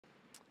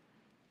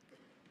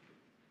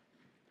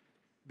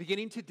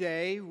Beginning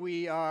today,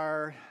 we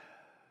are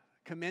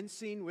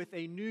commencing with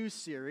a new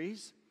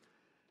series,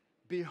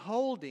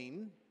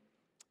 Beholding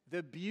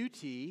the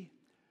Beauty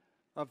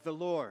of the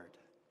Lord.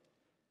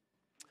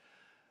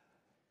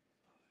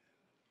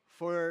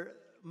 For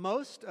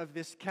most of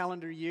this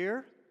calendar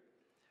year,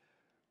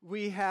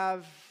 we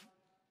have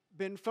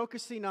been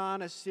focusing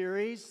on a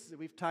series that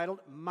we've titled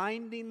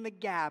Minding the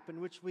Gap, in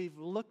which we've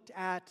looked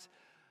at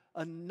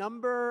a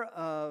number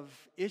of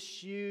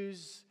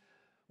issues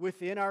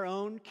within our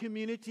own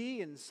community,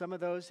 and some of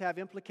those have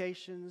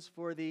implications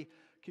for the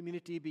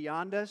community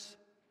beyond us,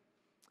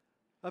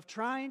 of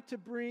trying to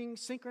bring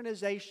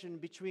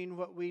synchronization between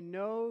what we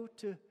know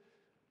to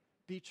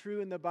be true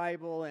in the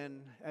Bible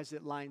and as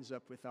it lines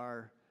up with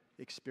our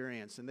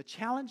experience. And the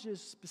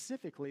challenges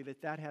specifically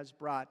that has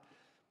brought,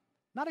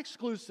 not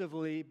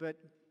exclusively, but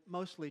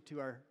mostly to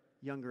our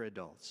younger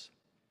adults.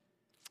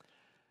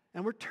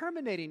 And we're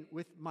terminating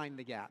with Mind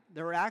the Gap.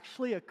 There are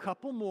actually a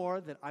couple more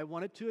that I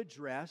wanted to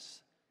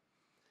address,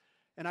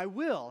 and I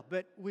will,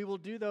 but we will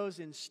do those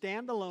in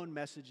standalone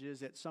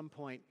messages at some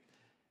point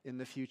in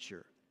the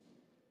future.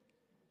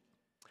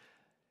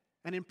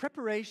 And in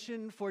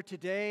preparation for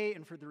today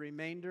and for the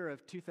remainder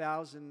of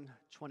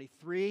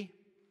 2023,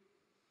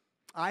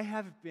 I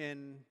have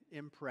been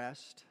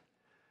impressed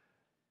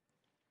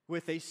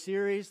with a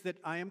series that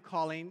I am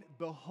calling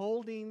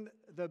Beholding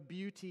the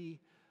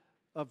Beauty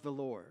of the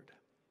Lord,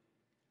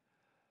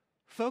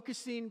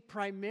 focusing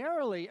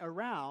primarily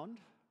around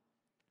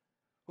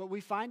what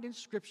we find in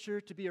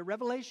Scripture to be a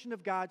revelation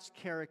of God's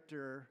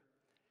character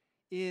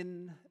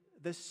in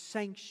the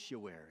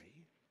sanctuary.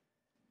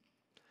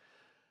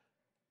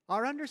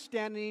 Our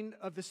understanding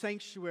of the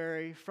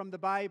sanctuary from the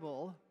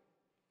Bible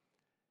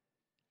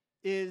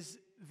is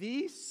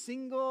the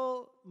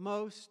single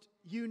most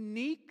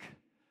unique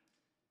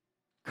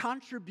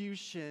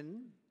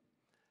contribution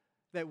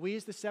that we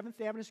as the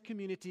Seventh-day Adventist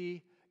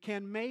community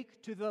can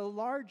make to the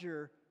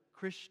larger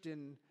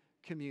Christian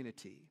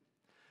community.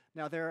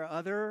 Now, there are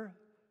other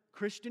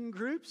Christian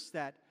groups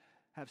that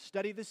have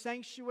studied the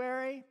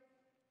sanctuary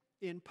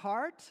in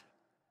part,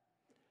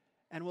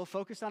 and we'll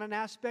focus on an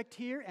aspect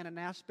here and an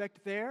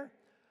aspect there,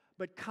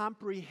 but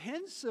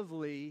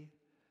comprehensively,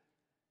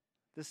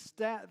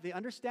 the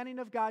understanding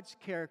of God's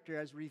character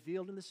as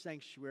revealed in the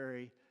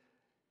sanctuary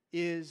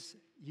is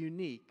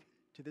unique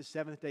to the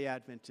Seventh-day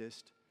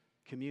Adventist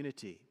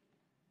community.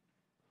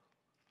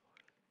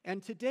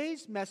 And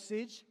today's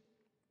message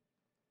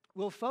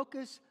will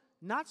focus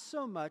not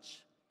so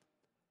much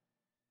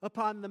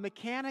upon the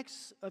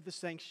mechanics of the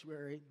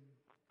sanctuary,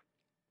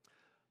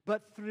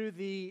 but through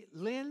the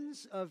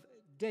lens of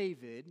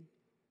David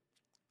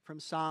from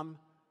Psalm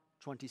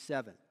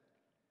 27,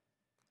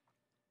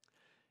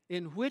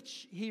 in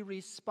which he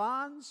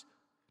responds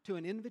to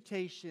an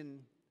invitation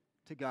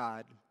to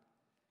God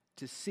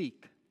to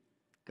seek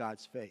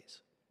God's face.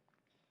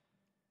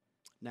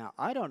 Now,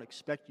 I don't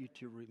expect you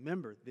to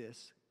remember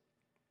this,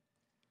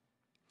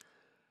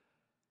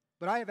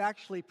 but I have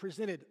actually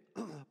presented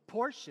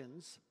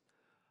portions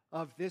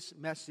of this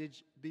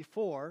message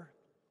before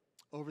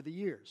over the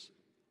years.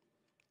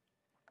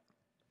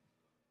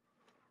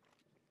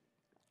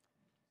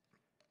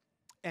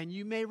 And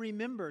you may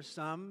remember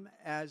some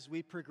as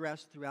we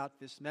progress throughout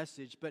this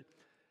message, but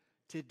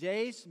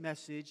today's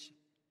message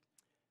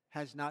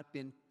has not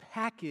been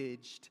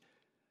packaged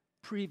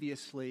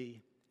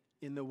previously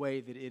in the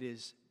way that it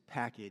is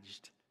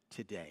packaged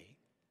today.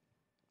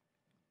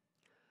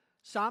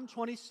 Psalm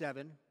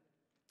 27,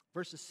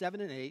 verses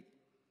 7 and 8,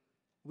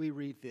 we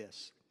read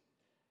this.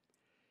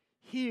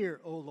 Hear,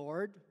 O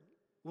Lord,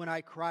 when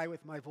I cry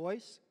with my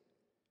voice.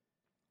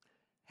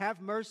 Have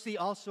mercy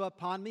also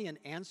upon me and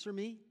answer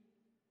me.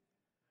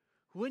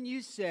 When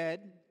you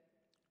said,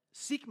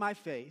 seek my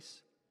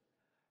face,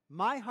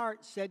 my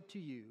heart said to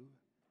you,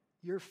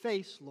 your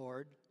face,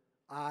 Lord,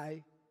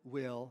 I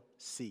will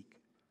seek.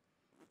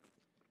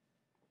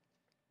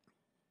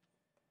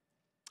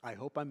 I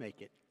hope I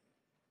make it.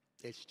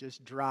 It's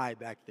just dry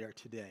back there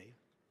today.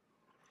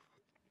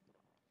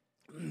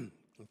 In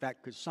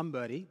fact, could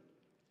somebody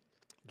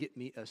get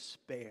me a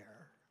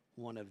spare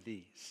one of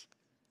these?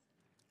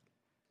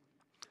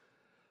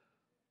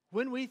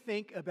 When we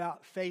think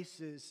about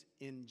faces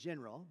in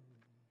general,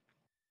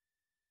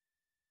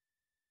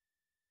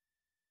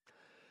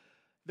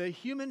 the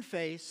human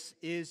face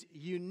is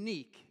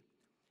unique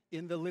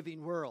in the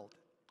living world.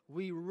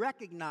 We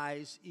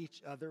recognize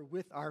each other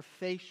with our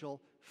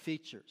facial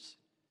features.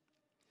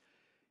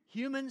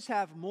 Humans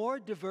have more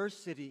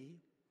diversity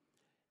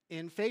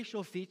in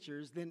facial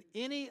features than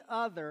any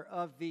other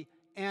of the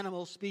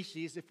animal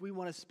species, if we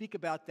want to speak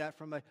about that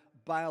from a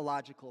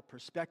biological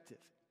perspective.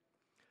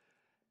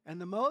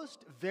 And the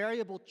most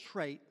variable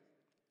trait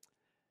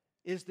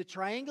is the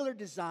triangular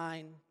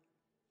design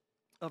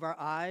of our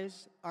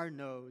eyes, our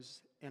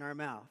nose, and our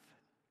mouth.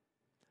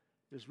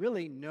 There's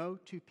really no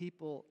two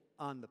people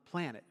on the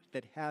planet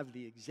that have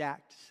the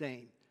exact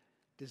same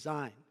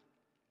design.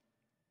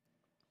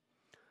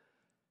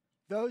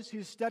 Those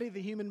who study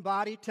the human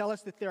body tell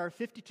us that there are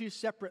 52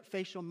 separate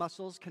facial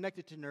muscles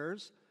connected to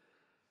nerves,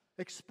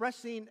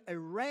 expressing a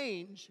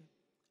range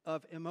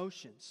of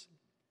emotions.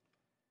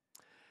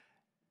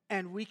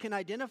 And we can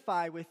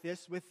identify with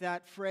this with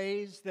that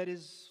phrase that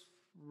is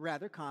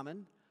rather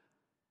common,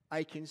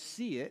 I can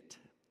see it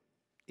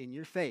in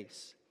your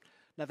face.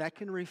 Now that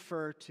can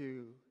refer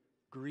to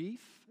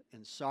grief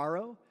and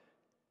sorrow.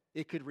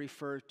 It could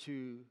refer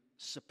to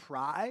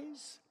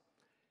surprise.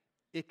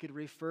 It could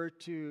refer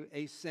to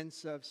a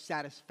sense of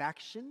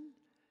satisfaction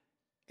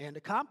and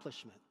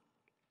accomplishment.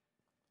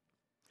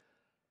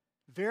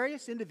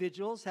 Various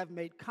individuals have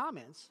made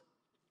comments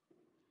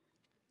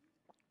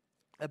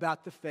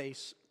about the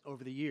face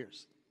over the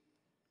years.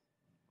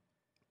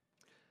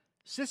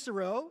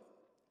 Cicero,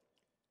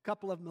 a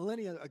couple of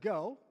millennia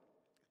ago,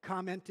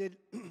 commented,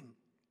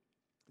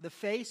 the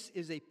face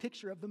is a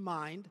picture of the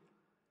mind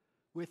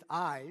with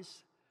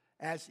eyes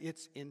as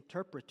its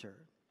interpreter.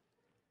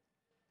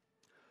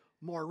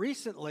 More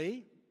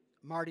recently,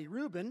 Marty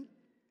Rubin,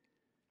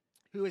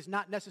 who is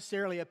not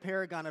necessarily a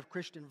paragon of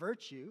Christian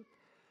virtue,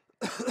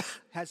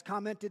 has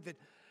commented that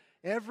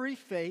every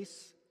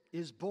face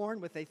is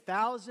born with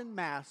 1,000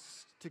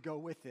 masks to go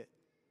with it.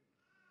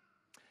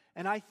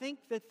 And I think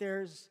that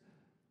there's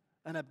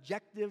an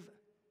objective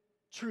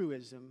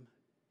truism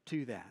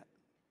to that.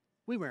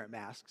 We wear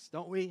masks,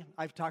 don't we?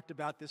 I've talked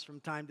about this from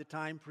time to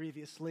time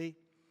previously.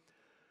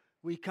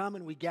 We come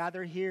and we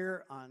gather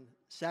here on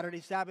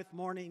Saturday Sabbath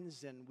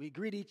mornings and we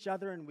greet each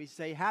other and we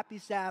say, Happy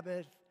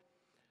Sabbath.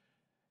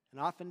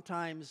 And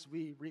oftentimes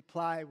we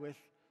reply with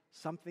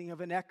something of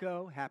an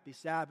echo, Happy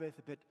Sabbath,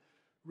 but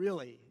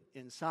really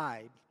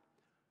inside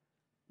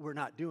we're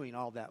not doing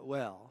all that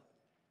well.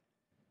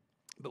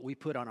 But we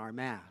put on our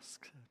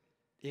masks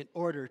in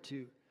order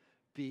to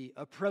be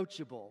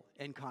approachable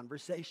and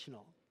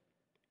conversational.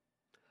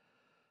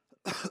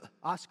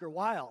 Oscar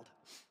Wilde,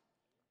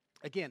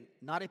 again,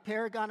 not a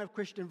paragon of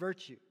Christian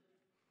virtue,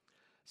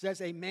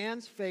 says a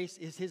man's face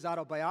is his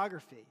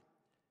autobiography.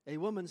 A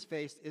woman's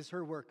face is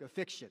her work of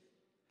fiction.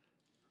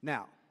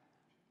 Now,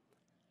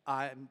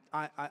 I'm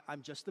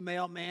just the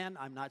mailman.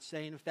 I'm not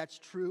saying if that's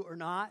true or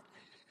not.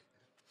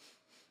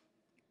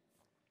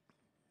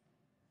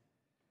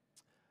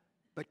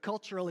 But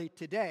culturally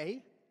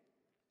today,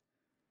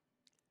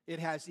 it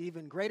has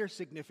even greater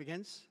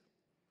significance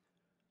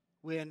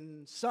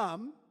when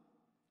some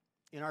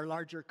in our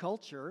larger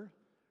culture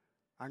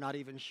are not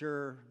even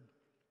sure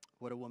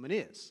what a woman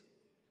is.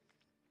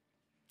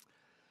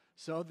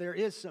 So there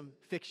is some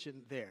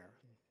fiction there.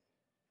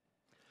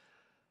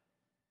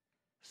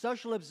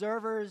 Social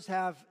observers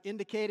have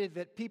indicated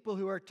that people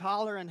who are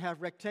taller and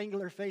have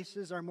rectangular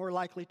faces are more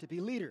likely to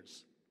be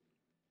leaders.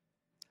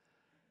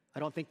 I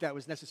don't think that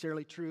was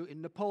necessarily true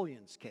in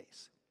Napoleon's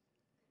case.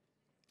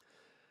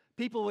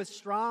 People with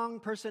strong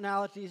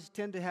personalities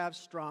tend to have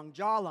strong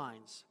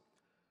jawlines.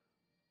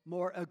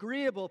 More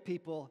agreeable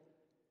people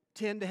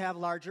tend to have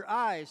larger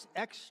eyes.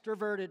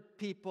 Extroverted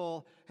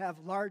people have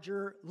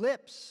larger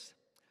lips.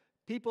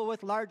 People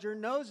with larger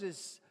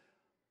noses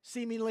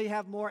seemingly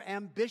have more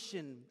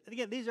ambition.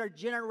 Again, these are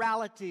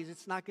generalities.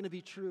 It's not going to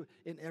be true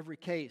in every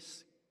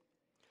case.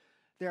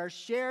 There are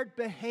shared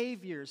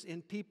behaviors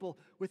in people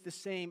with the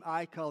same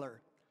eye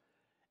color,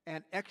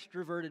 and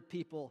extroverted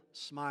people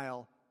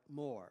smile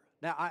more.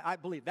 Now, I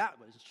believe that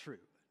was true,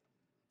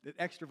 that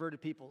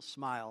extroverted people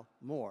smile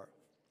more.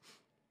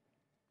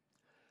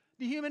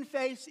 The human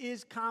face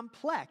is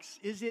complex,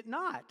 is it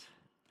not?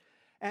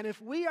 And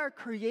if we are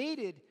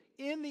created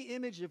in the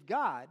image of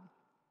God,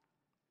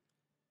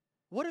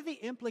 what are the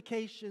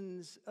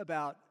implications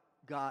about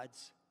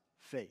God's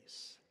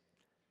face?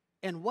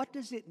 And what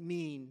does it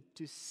mean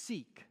to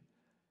seek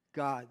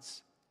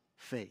God's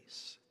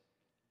face?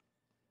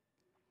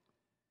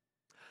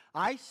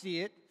 I see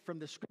it from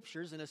the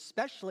scriptures, and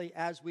especially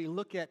as we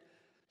look at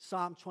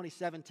Psalm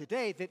 27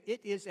 today, that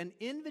it is an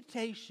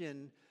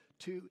invitation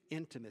to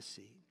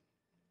intimacy.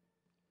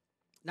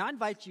 Now I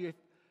invite you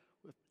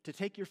to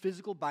take your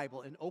physical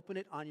Bible and open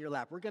it on your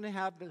lap. We're going to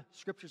have the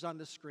scriptures on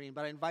the screen,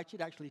 but I invite you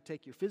to actually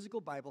take your physical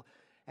Bible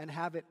and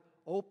have it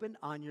open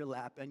on your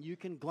lap, and you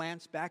can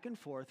glance back and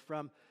forth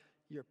from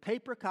your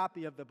paper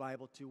copy of the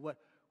Bible to what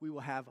we will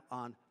have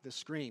on the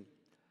screen.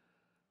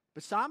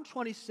 But Psalm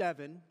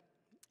 27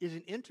 is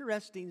an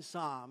interesting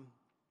psalm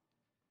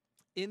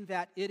in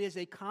that it is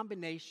a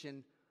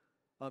combination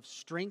of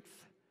strength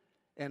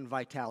and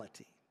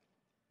vitality.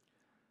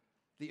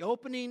 The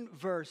opening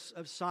verse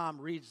of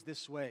Psalm reads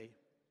this way: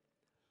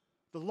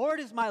 The Lord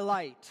is my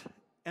light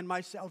and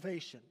my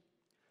salvation.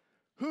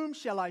 Whom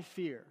shall I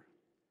fear?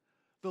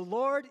 The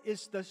Lord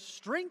is the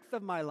strength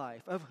of my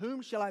life. Of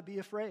whom shall I be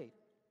afraid?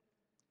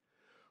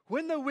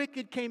 When the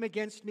wicked came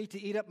against me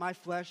to eat up my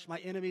flesh, my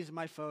enemies and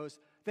my foes,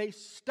 they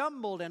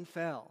stumbled and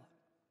fell.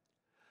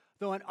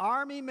 Though an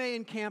army may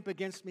encamp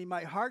against me,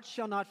 my heart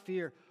shall not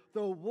fear.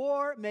 Though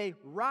war may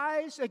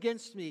rise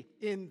against me,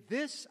 in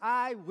this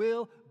I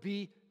will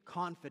be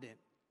confident.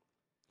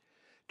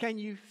 Can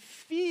you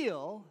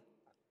feel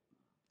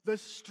the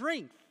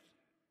strength,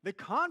 the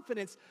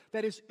confidence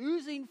that is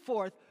oozing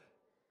forth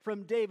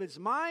from David's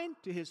mind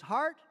to his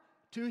heart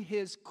to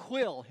his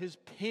quill, his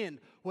pen,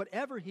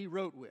 whatever he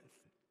wrote with?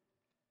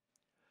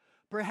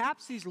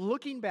 Perhaps he's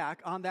looking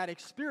back on that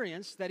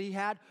experience that he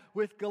had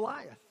with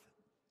Goliath,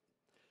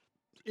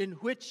 in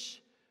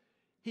which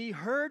he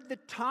heard the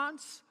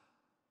taunts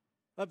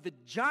of the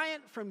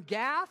giant from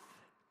Gath,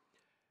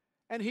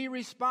 and he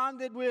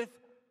responded with,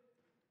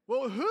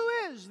 well, who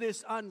is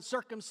this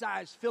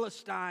uncircumcised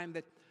Philistine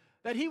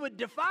that he would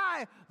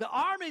defy the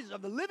armies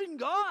of the living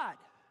God?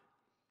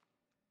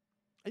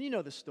 And you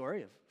know the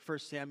story of 1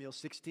 Samuel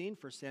 16,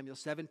 1 Samuel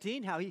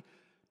 17, how he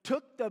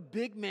took the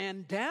big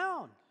man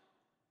down.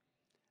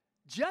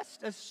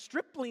 Just a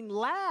stripling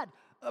lad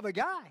of a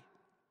guy.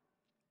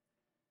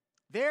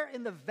 There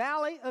in the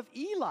valley of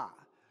Elah.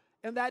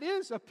 And that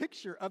is a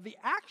picture of the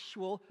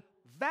actual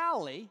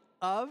valley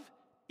of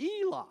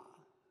Elah.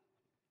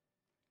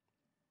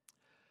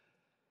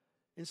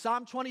 In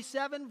Psalm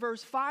 27,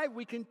 verse 5,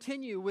 we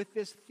continue with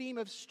this theme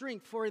of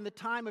strength. For in the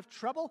time of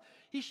trouble,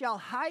 he shall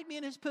hide me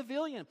in his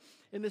pavilion.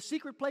 In the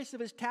secret place of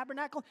his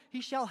tabernacle,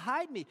 he shall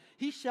hide me.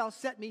 He shall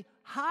set me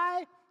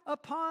high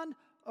upon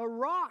a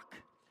rock.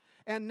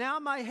 And now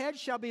my head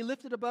shall be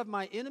lifted above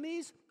my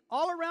enemies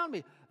all around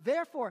me.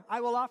 Therefore, I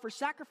will offer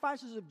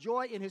sacrifices of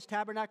joy in his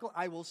tabernacle.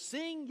 I will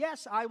sing,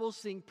 yes, I will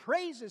sing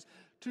praises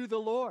to the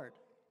Lord.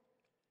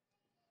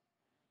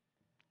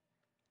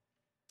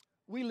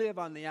 We live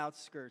on the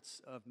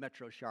outskirts of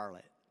Metro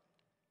Charlotte,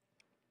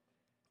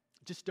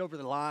 just over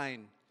the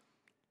line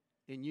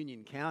in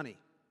Union County,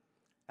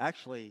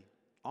 actually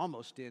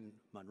almost in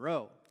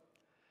Monroe.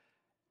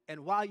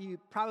 And while you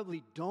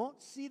probably don't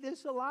see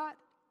this a lot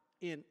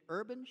in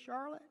urban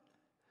Charlotte,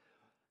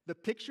 the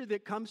picture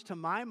that comes to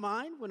my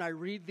mind when I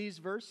read these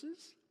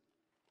verses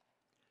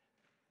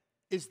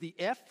is the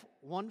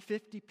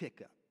F-150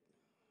 pickup.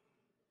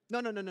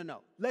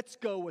 No. Let's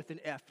go with an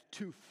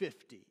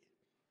F-250.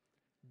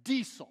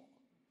 Diesel.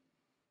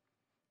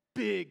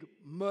 Big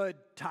mud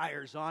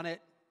tires on it.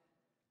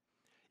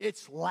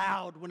 It's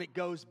loud when it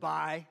goes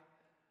by.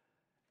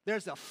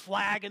 There's a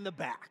flag in the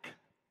back.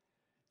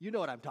 You know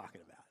what I'm talking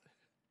about.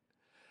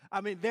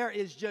 I mean, there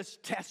is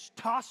just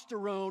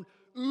testosterone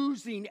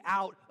oozing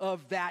out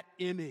of that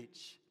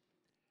image.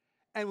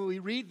 And when we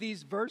read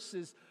these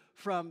verses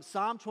from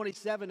Psalm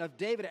 27 of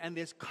David and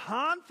this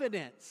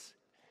confidence,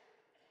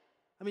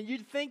 I mean,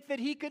 you'd think that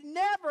he could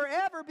never,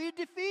 ever be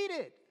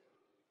defeated.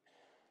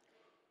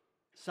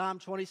 Psalm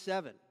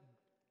 27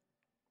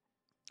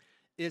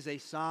 is a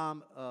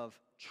psalm of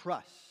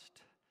trust,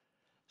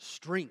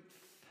 strength,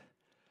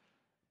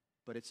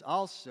 but it's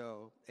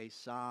also a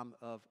psalm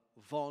of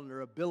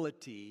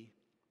vulnerability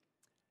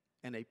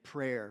and a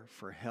prayer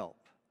for help.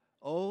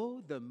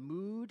 Oh, the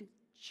mood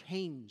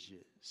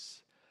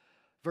changes.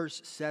 Verse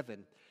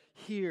 7,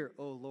 hear,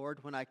 O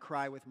Lord, when I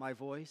cry with my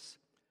voice.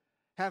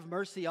 Have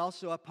mercy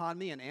also upon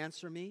me and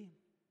answer me.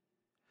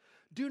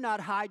 Do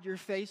not hide your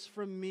face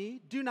from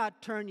me. Do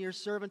not turn your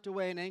servant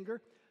away in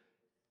anger.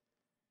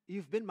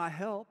 You've been my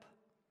help.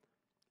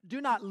 Do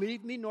not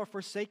leave me nor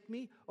forsake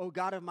me, O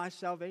God of my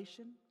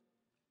salvation.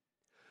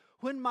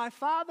 When my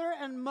father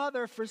and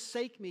mother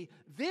forsake me,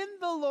 then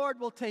the Lord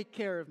will take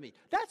care of me.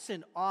 That's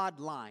an odd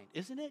line,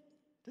 isn't it?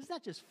 Doesn't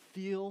that just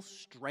feel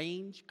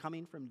strange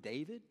coming from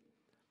David?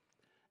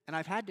 And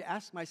I've had to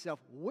ask myself,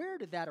 where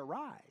did that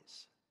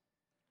arise?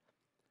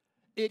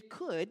 It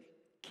could,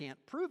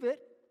 can't prove it,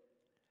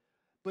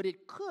 but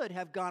it could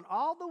have gone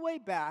all the way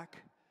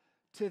back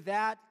to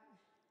that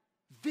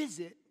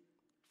visit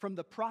from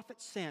the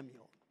prophet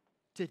Samuel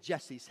to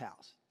Jesse's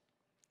house.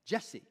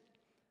 Jesse,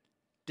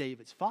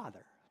 David's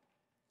father.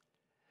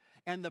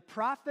 And the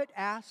prophet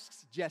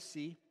asks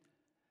Jesse,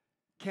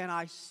 can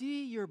I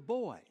see your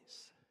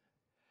boys?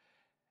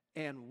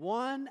 And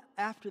one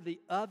after the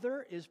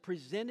other is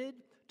presented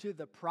to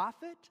the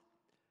prophet,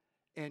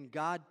 and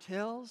God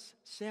tells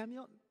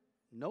Samuel,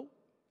 nope,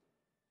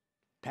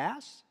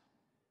 pass.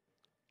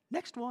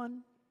 Next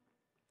one.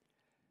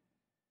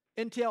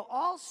 Until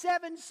all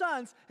 7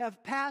 sons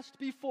have passed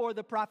before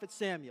the prophet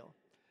Samuel.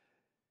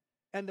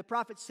 And the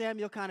prophet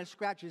Samuel kind of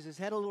scratches his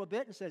head a little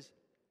bit and says,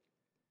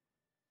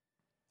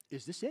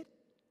 is this it?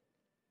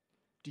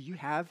 Do you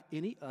have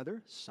any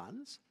other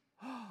sons?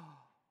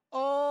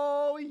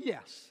 Oh,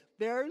 yes,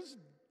 there's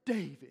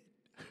David.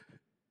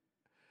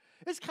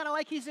 It's kind of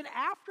like he's an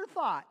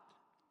afterthought.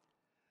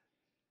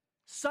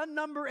 Son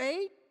number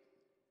 8.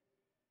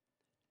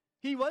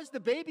 He was the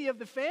baby of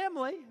the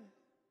family,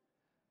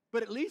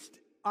 but at least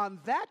on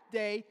that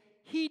day,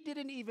 he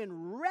didn't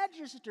even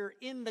register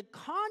in the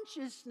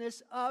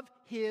consciousness of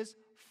his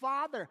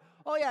father.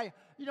 Oh yeah,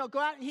 go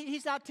out,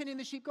 he's out tending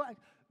the sheep. Go out.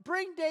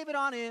 Bring David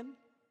on in.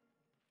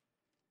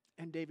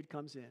 And David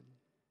comes in.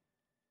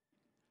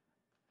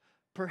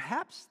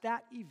 Perhaps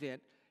that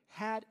event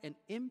had an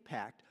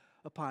impact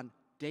upon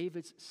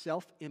David's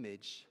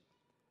self-image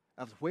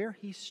of where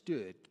he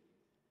stood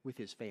with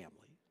his family.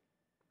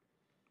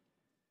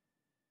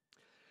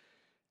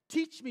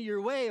 Teach me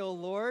your way, O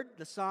Lord,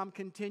 the psalm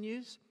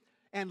continues,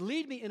 and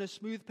lead me in a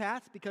smooth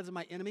path because of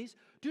my enemies.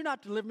 Do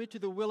not deliver me to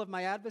the will of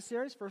my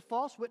adversaries, for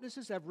false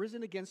witnesses have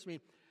risen against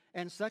me,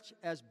 and such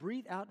as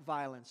breathe out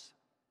violence.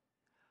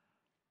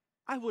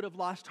 I would have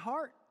lost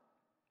heart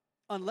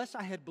unless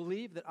I had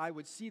believed that I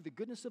would see the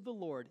goodness of the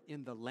Lord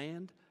in the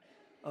land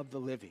of the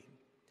living.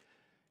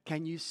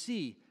 Can you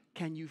see?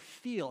 Can you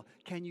feel?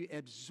 Can you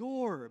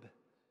absorb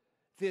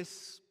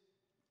this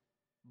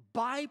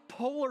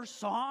bipolar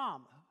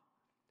psalm?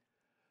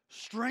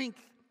 Strength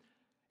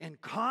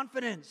and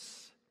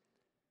confidence,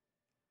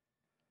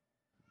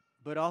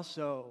 but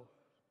also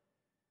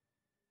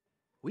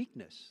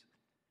weakness,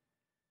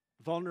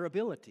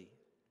 vulnerability,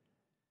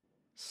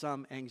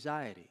 some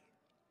anxiety.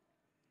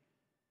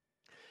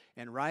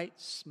 And right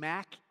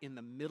smack in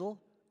the middle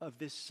of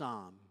this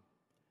psalm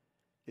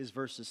is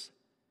verses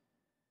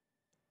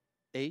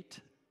 8,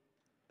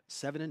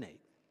 7, and 8.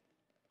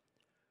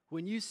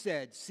 When you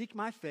said, "Seek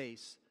my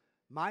face,"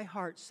 my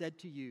heart said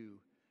to you,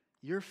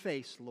 "Your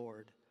face,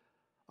 Lord,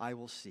 I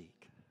will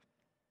seek."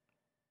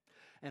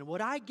 And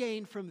what I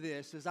gained from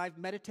this, as I've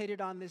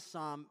meditated on this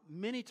psalm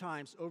many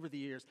times over the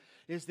years,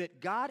 is that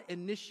God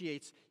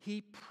initiates,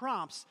 He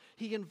prompts,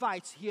 He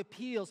invites, He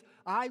appeals.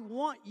 I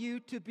want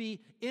you to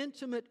be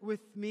intimate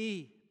with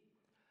me.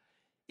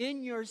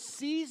 In your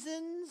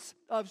seasons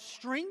of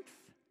strength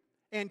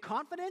and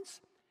confidence,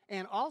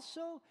 and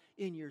also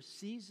in your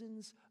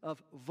seasons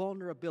of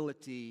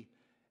vulnerability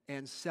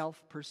and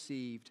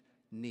self-perceived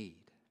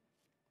need.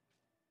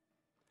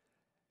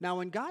 Now,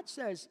 when God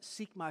says,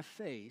 "Seek my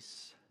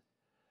face,"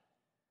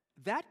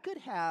 that could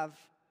have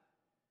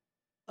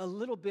a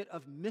little bit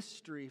of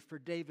mystery for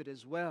David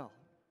as well.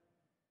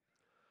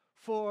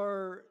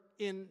 For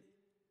in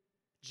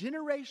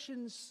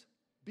generations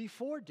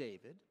before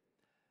David,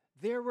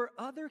 there were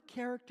other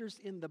characters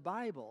in the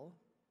Bible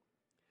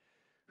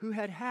who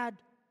had had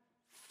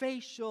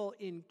facial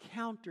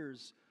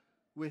encounters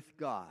with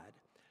God,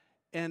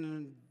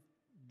 and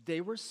they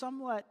were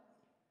somewhat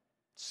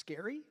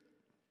scary.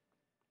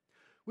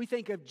 We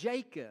think of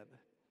Jacob,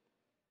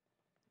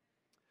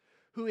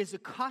 who is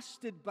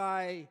accosted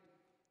by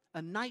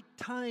a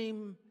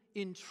nighttime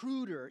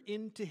intruder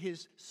into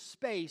his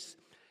space,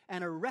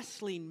 and a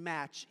wrestling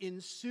match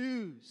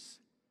ensues.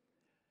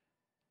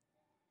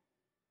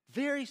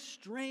 Very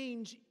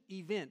strange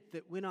event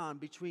that went on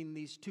between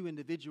these two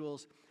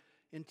individuals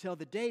until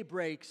the day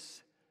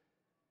breaks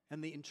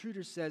and the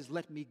intruder says,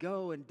 "Let me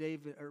go," and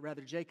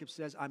Jacob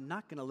says, "I'm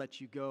not going to let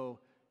you go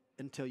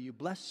until you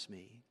bless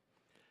me."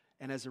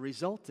 And as a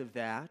result of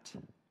that,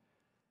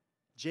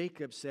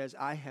 Jacob says,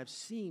 "I have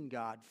seen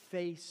God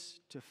face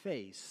to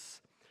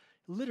face."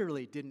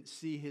 Literally didn't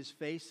see his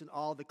face in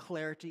all the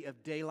clarity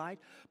of daylight,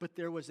 but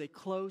there was a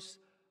close,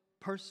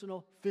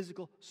 personal,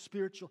 physical,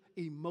 spiritual,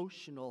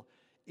 emotional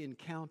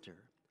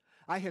encounter.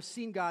 I have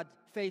seen God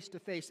face to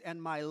face,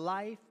 and my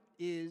life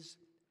is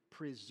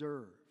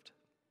preserved.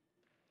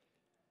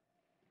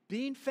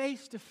 Being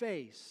face to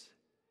face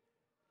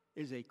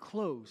is a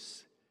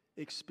close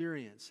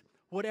experience,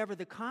 whatever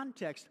the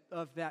context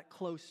of that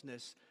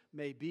closeness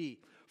may be.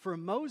 For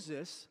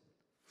Moses,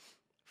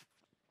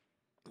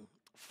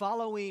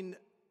 following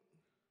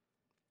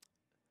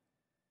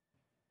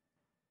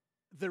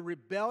the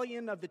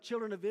rebellion of the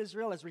children of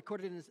Israel, as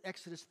recorded in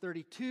Exodus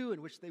 32,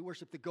 in which they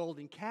worship the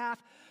golden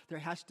calf, there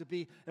has to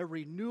be a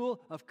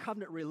renewal of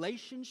covenant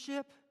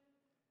relationship.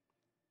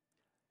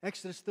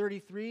 Exodus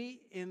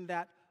 33, in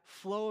that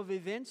flow of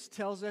events,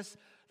 tells us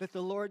that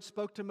the Lord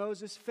spoke to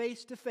Moses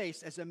face to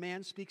face as a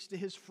man speaks to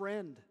his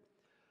friend.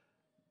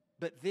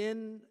 But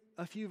then,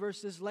 a few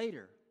verses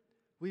later,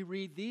 we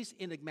read these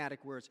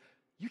enigmatic words: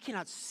 "You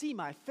cannot see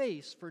my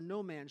face, for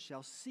no man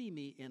shall see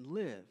me and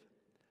live."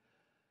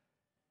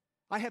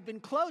 I have been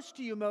close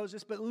to you,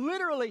 Moses, but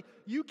literally,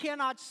 you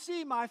cannot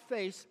see my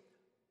face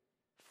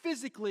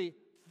physically,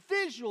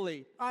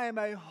 visually. I am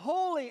a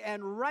holy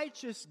and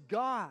righteous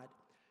God.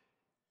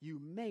 You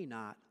may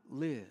not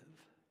live.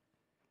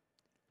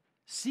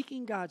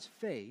 Seeking God's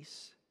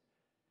face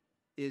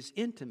is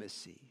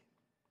intimacy.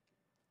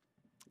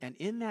 And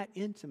in that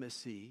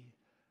intimacy,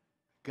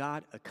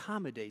 God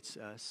accommodates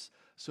us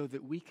so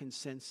that we can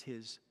sense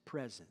His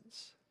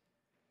presence.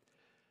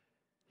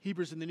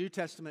 Hebrews in the New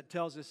Testament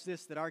tells us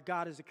this, that our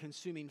God is a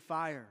consuming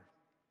fire.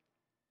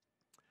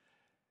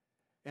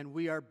 And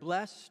we are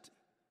blessed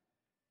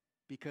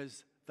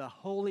because the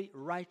holy,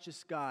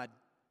 righteous God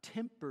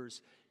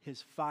tempers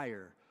His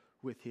fire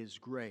with His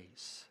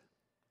grace.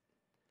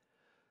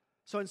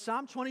 So in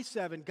Psalm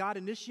 27, God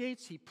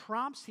initiates, He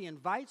prompts, He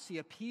invites, He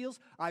appeals.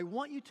 I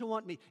want you to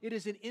want me. It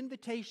is an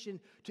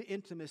invitation to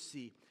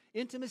intimacy.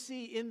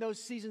 Intimacy in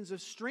those seasons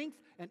of strength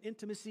and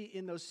intimacy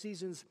in those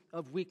seasons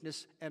of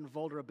weakness and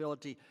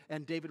vulnerability.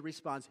 And David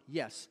responds,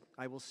 "Yes,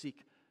 I will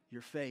seek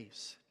your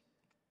face."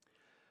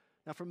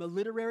 Now, from a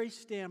literary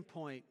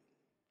standpoint,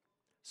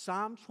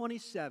 Psalm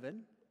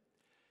 27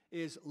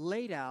 is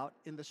laid out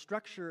in the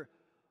structure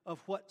of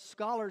what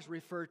scholars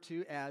refer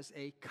to as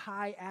a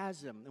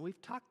chiasm. And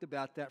we've talked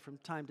about that from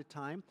time to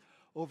time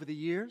over the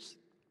years.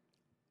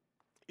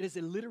 It is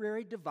a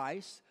literary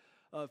device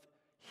of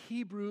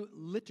Hebrew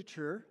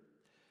literature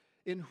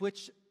in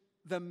which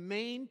the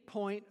main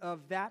point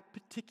of that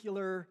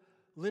particular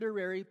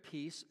literary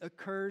piece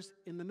occurs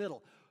in the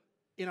middle.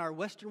 In our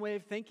Western way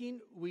of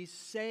thinking, we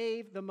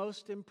save the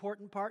most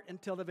important part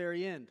until the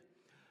very end.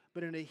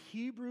 But in a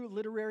Hebrew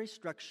literary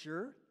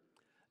structure,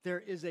 there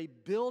is a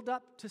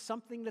build-up to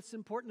something that's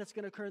important that's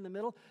going to occur in the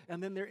middle,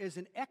 and then there is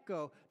an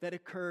echo that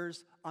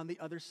occurs on the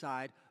other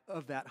side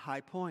of that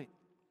high point.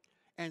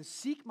 And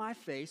seek my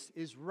face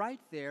is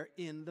right there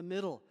in the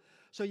middle.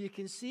 So you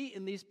can see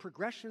in these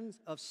progressions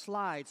of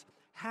slides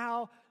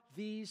how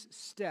these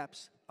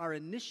steps are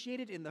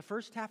initiated in the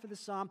first half of the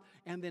psalm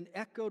and then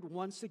echoed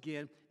once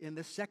again in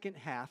the second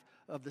half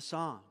of the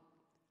psalm.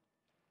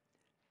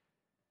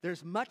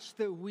 There's much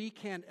that we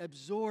can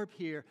absorb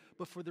here,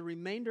 but for the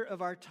remainder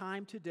of our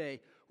time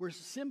today, we're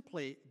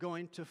simply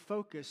going to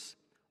focus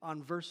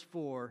on verse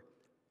 4,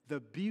 the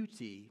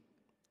beauty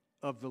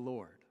of the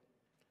Lord.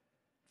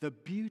 The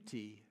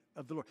beauty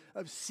of the Lord,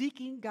 of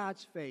seeking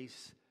God's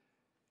face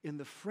in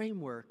the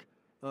framework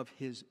of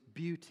His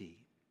beauty.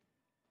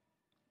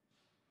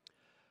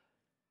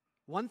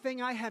 One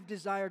thing I have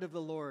desired of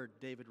the Lord,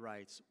 David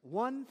writes,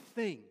 one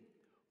thing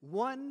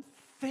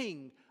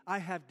I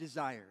have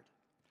desired.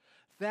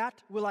 That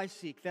will I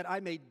seek, that I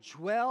may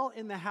dwell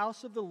in the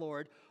house of the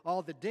Lord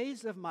all the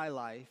days of my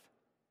life.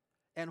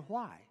 And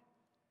why?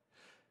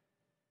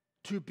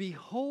 To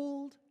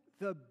behold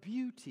the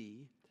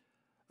beauty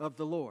of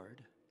the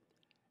Lord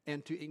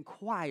and to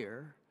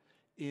inquire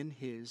in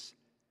His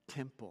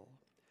temple.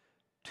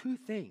 Two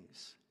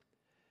things: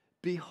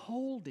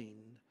 beholding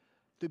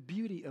the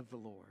beauty of the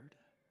Lord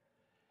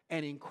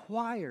and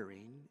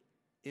inquiring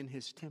in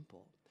His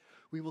temple.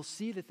 We will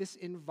see that this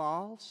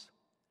involves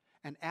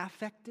an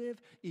affective,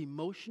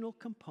 emotional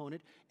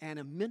component and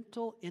a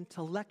mental,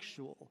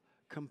 intellectual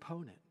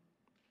component.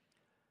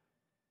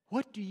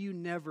 What do you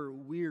never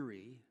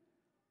weary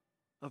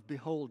of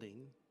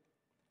beholding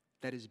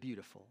that is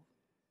beautiful?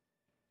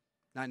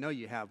 Now, I know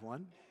you have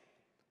one.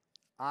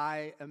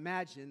 I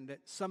imagine that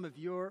some of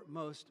your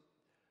most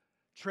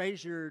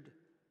treasured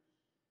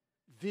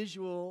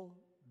visual,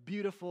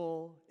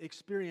 beautiful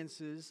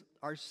experiences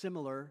are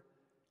similar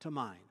to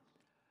mine.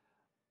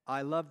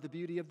 I love the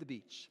beauty of the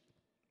beach.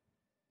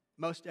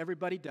 Most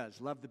everybody does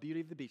love the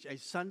beauty of the beach. A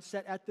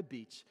sunset at the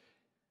beach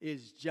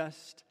is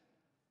just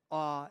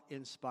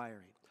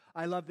awe-inspiring.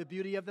 I love the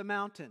beauty of the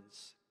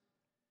mountains.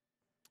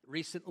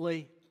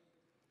 Recently,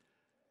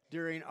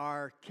 during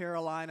our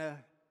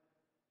Carolina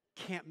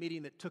camp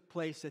meeting that took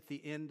place at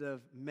the end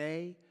of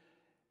May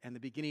and the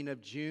beginning of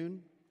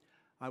June,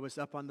 I was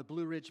up on the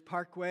Blue Ridge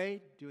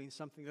Parkway doing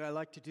something that I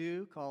like to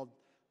do called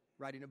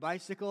riding a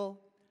bicycle.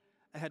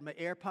 I had my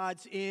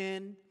AirPods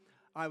in.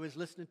 I was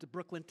listening to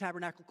Brooklyn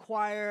Tabernacle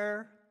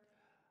Choir.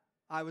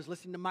 I was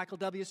listening to Michael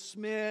W.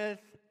 Smith.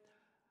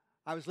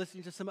 I was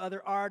listening to some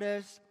other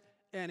artists.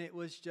 And it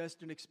was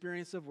just an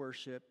experience of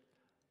worship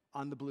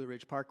on the Blue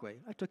Ridge Parkway.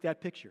 I took that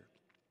picture.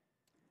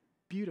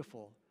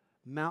 Beautiful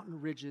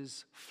mountain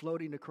ridges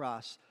floating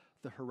across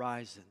the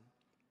horizon.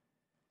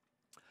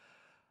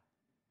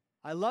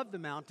 I love the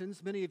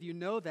mountains. Many of you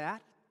know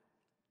that.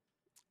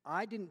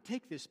 I didn't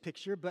take this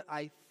picture, but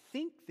I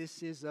think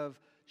this is of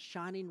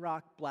Shining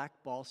Rock Black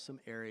Balsam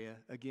area,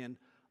 again,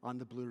 on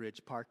the Blue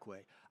Ridge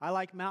Parkway. I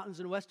like mountains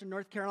in western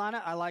North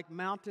Carolina. I like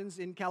mountains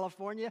in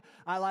California.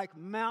 I like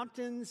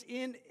mountains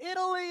in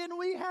Italy, and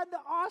we had the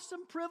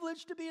awesome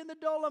privilege to be in the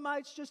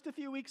Dolomites just a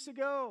few weeks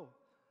ago.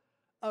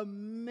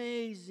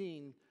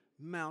 Amazing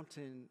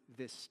mountain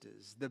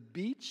vistas, the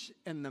beach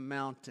and the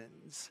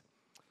mountains.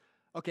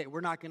 Okay,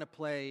 we're not going to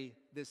play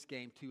this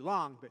game too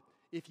long, but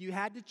if you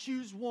had to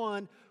choose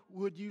one,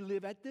 would you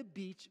live at the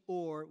beach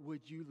or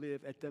would you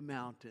live at the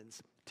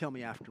mountains? Tell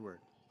me afterward.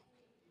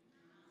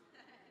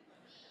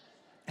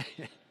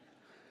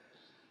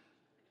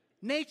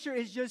 Nature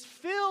is just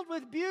filled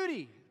with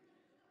beauty.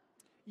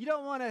 You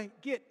don't want to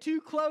get too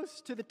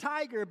close to the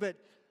tiger, but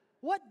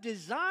what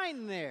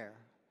design there?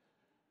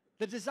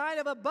 The design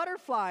of a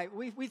butterfly.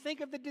 We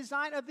think of the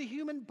design of the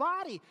human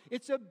body.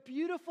 It's a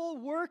beautiful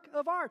work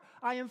of art.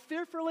 I am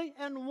fearfully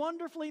and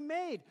wonderfully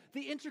made.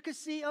 The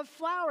intricacy of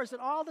flowers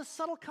and all the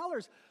subtle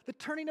colors. The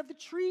turning of the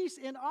trees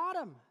in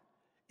autumn.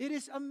 It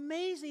is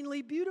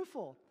amazingly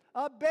beautiful.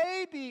 A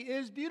baby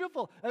is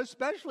beautiful,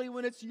 especially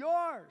when it's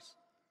yours.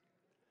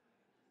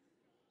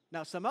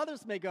 Now, some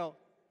others may go,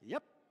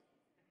 yep,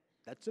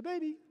 that's a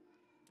baby.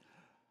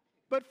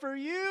 But for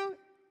you,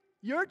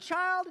 your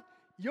child,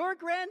 your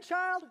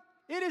grandchild,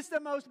 it is the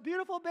most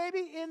beautiful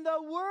baby in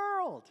the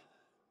world.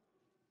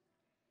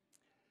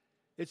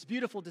 It's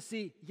beautiful to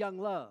see young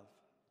love.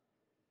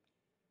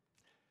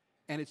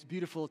 And it's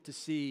beautiful to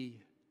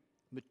see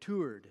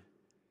matured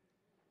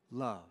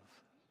love.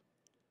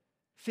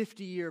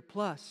 50-year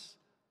plus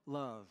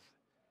love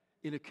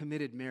in a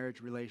committed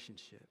marriage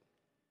relationship.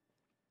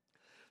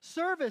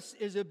 Service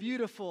is a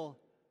beautiful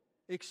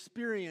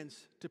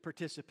experience to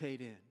participate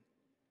in.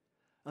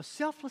 A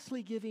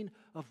selflessly giving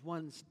of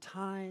one's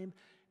time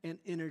and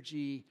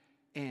energy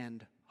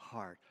and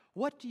heart.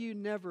 What do you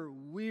never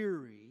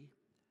weary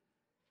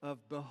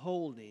of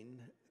beholding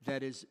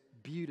that is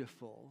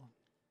beautiful?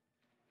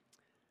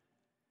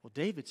 Well,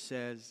 David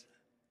says,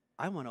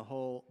 I want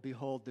to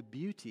behold the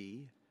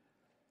beauty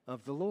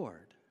of the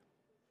Lord.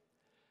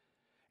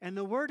 And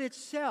the word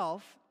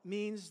itself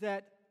means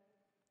that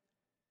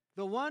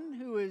The one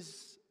who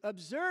is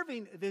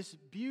observing this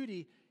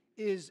beauty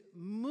is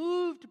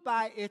moved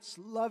by its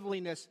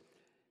loveliness.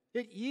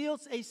 It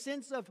yields a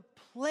sense of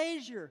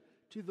pleasure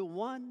to the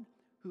one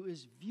who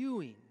is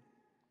viewing.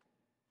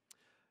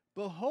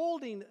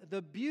 Beholding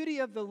the beauty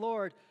of the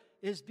Lord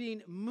is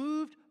being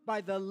moved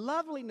by the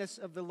loveliness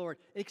of the Lord,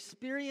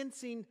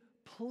 experiencing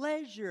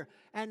pleasure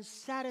and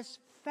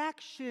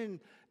satisfaction,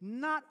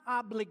 not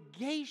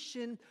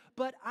obligation,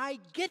 but I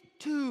get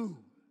to.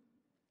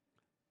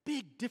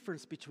 Big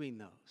difference between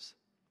those.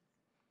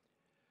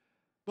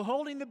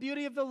 Beholding the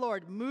beauty of the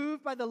Lord,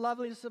 moved by the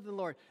loveliness of the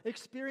Lord,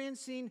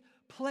 experiencing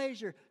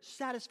pleasure,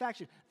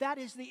 satisfaction. That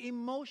is the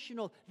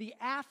emotional, the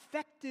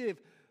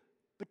affective.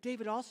 But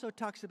David also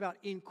talks about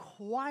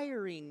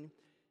inquiring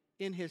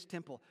in his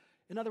temple.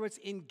 In other words,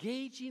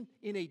 engaging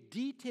in a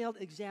detailed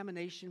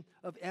examination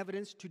of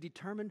evidence to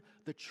determine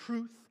the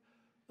truth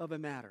of a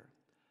matter.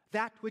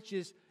 That which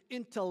is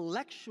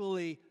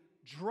intellectually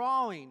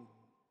drawing,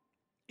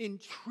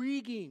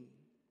 intriguing.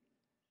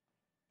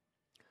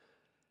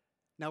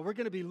 Now, we're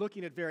going to be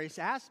looking at various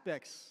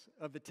aspects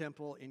of the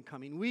temple in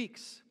coming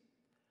weeks.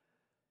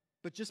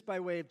 But just by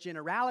way of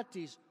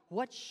generalities,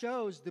 what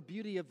shows the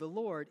beauty of the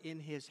Lord in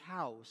his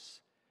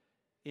house,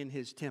 in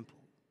his temple?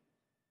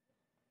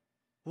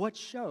 What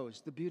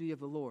shows the beauty of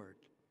the Lord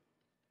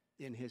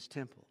in his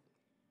temple?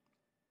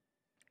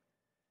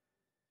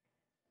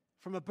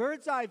 From a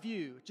bird's eye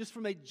view, just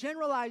from a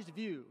generalized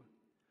view,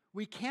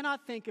 we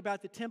cannot think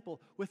about the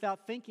temple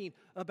without thinking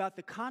about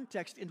the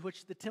context in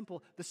which the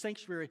temple, the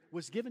sanctuary,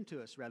 was given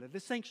to us, rather. The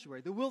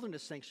sanctuary, the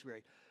wilderness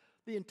sanctuary.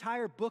 The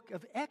entire book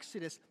of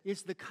Exodus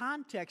is the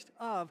context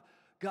of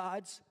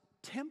God's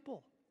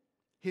temple,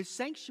 his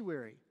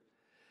sanctuary.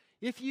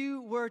 If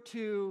you were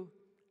to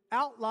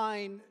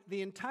outline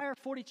the entire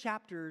 40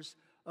 chapters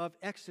of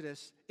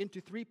Exodus into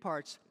 3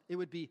 parts, it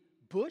would be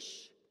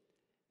bush,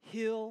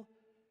 hill,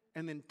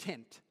 and then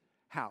tent,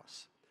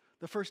 house.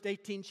 The first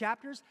 18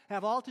 chapters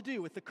have all to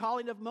do with the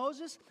calling of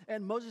Moses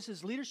and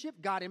Moses' leadership,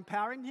 God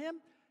empowering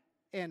him,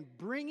 and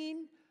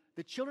bringing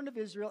the children of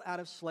Israel out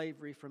of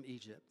slavery from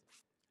Egypt.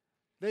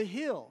 The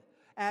hill,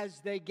 as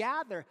they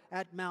gather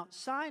at Mount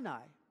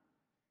Sinai,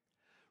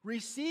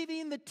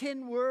 receiving the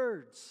 10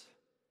 words,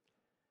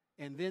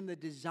 and then the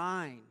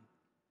design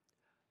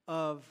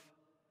of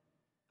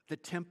the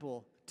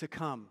temple to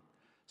come.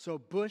 So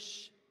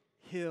bush,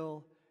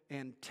 hill,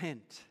 and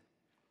tent.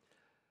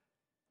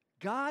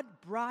 God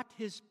brought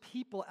his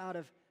people out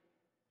of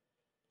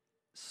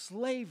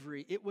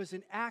slavery. It was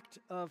an act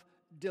of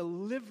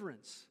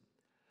deliverance.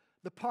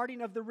 The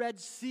parting of the Red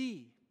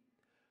Sea,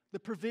 the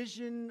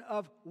provision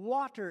of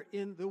water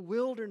in the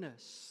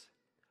wilderness.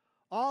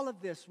 All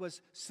of this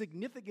was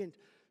significant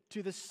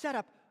to the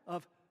setup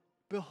of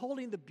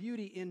beholding the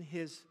beauty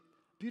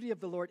of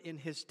the Lord in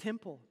his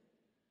temple.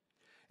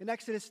 In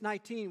Exodus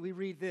 19, we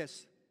read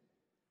this.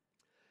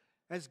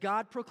 As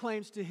God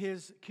proclaims to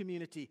his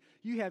community,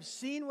 "You have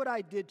seen what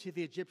I did to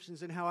the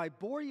Egyptians and how I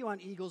bore you on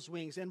eagle's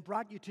wings and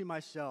brought you to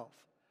myself."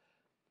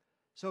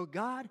 So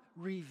God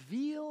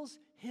reveals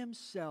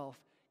himself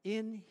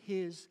in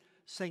his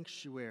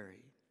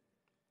sanctuary.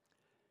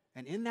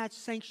 And in that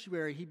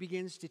sanctuary, he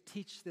begins to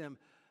teach them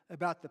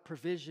about the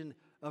provision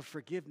of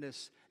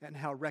forgiveness and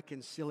how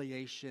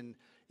reconciliation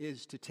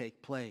is to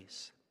take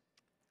place.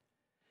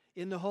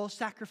 In the whole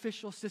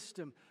sacrificial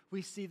system,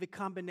 we see the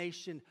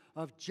combination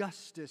of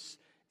justice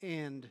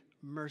and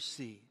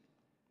mercy.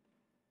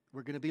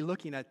 We're going to be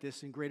looking at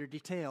this in greater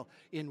detail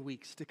in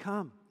weeks to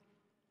come.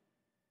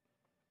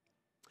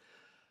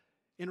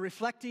 In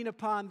reflecting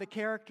upon the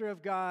character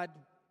of God,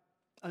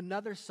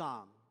 another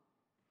psalm,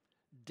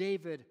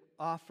 David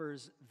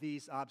offers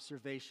these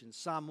observations.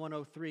 Psalm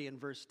 103 and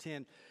verse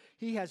 10,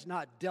 "He has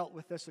not dealt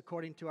with us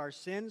according to our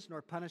sins,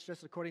 nor punished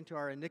us according to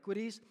our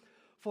iniquities.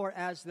 For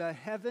as the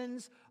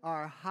heavens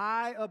are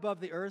high above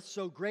the earth,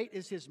 so great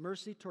is his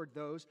mercy toward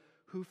those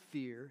who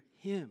fear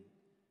him."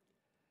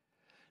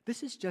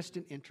 This is just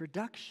an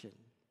introduction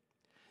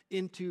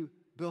into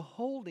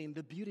beholding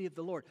the beauty of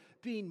the Lord,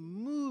 being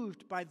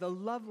moved by the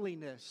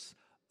loveliness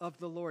of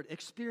the Lord,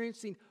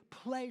 experiencing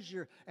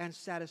pleasure and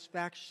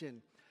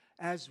satisfaction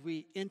as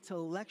we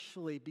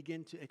intellectually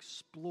begin to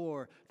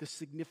explore the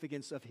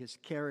significance of his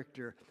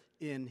character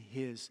in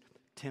his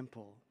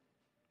temple.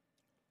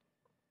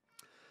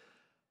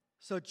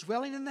 So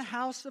dwelling in the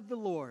house of the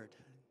Lord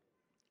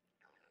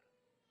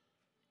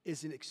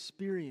is an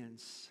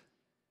experience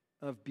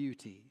of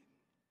beauty.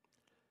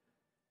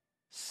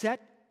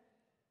 Set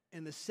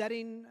in the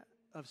setting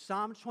of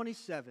Psalm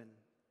 27,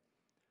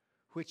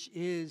 which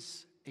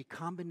is a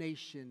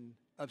combination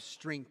of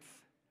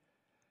strength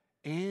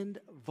and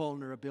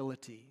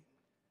vulnerability.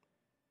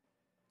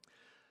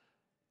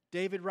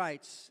 David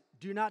writes,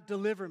 "Do not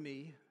deliver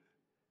me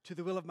to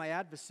the will of my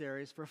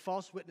adversaries, for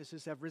false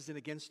witnesses have risen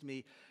against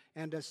me,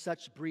 and as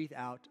such breathe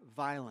out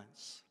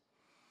violence."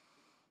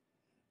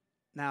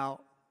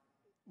 Now,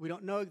 we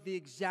don't know the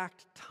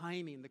exact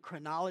timing, the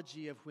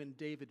chronology of when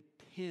David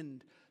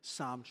penned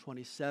Psalm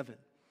 27.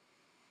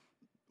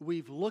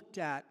 We've looked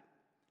at,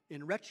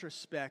 in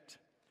retrospect,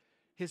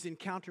 his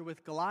encounter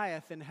with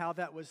Goliath and how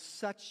that was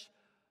such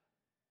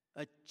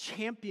a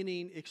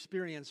championing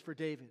experience for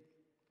David.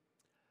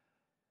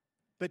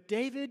 But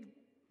David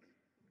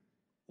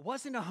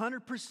wasn't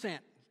 100%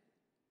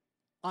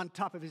 on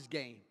top of his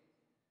game.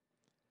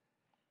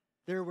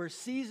 There were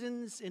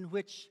seasons in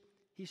which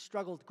he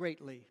struggled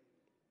greatly,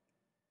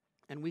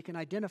 and we can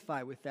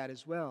identify with that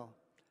as well.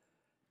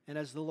 And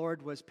as the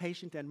Lord was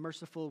patient and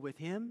merciful with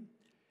him,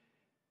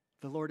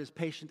 the Lord is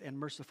patient and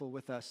merciful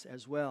with us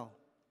as well.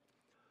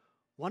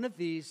 One of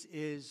these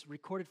is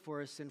recorded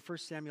for us in 1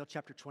 Samuel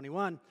chapter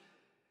 21,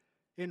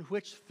 in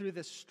which through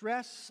the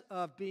stress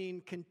of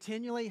being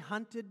continually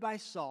hunted by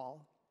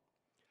Saul,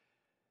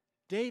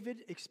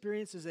 David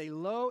experiences a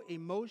low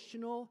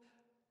emotional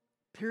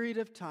period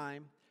of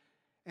time,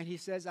 and he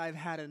says, I've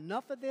had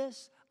enough of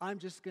this. I'm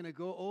just going to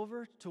go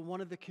over to one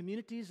of the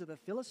communities of the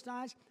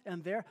Philistines,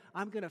 and there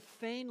I'm going to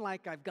feign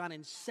like I've gone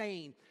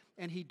insane.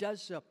 And he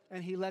does so,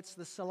 and he lets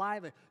the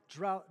saliva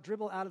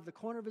dribble out of the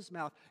corner of his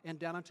mouth and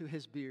down onto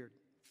his beard.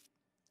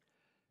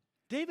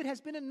 David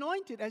has been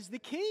anointed as the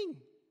king.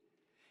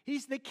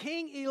 He's the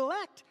king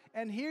elect.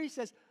 And here he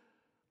says,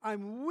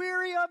 I'm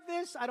weary of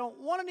this. I don't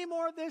want any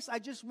more of this. I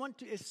just want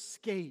to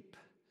escape.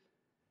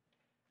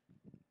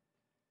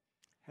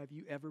 Have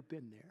you ever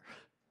been there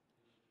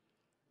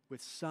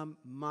with some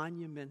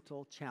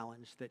monumental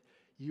challenge that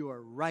you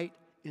are right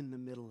in the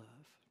middle of?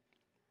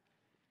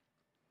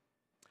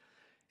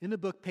 In the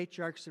book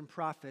Patriarchs and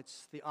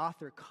Prophets, the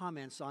author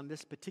comments on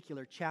this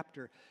particular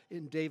chapter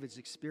in David's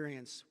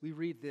experience. We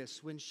read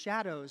this: when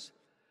shadows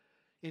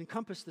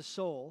encompass the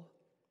soul,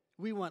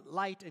 we want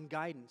light and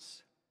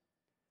guidance.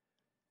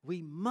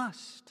 We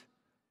must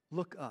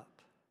look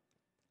up.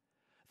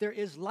 There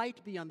is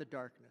light beyond the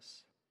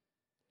darkness.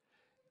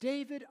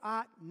 David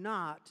ought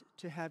not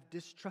to have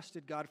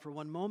distrusted God for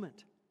one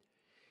moment.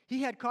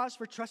 He had cause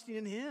for trusting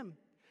in him.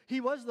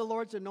 He was the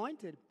Lord's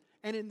anointed,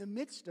 and in the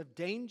midst of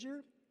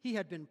danger, he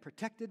had been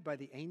protected by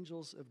the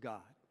angels of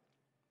God.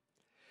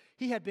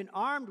 He had been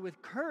armed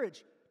with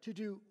courage to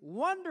do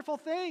wonderful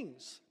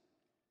things.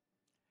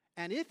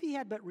 And if he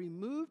had but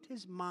removed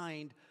his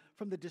mind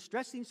from the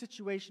distressing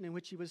situation in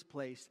which he was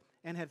placed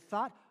and had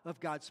thought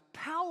of God's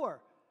power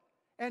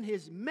and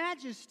his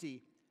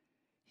majesty,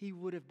 he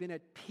would have been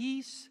at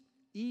peace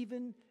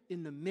even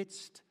in the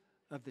midst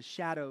of the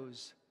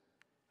shadows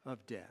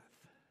of death.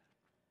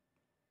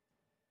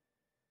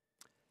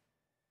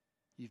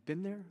 You've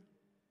been there.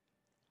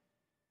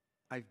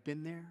 I've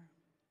been there.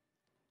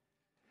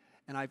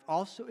 And I've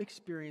also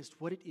experienced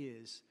what it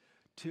is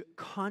to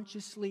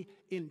consciously,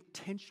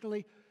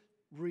 intentionally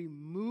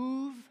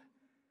remove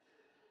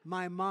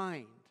my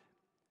mind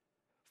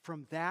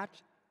from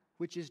that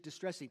which is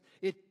distressing.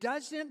 It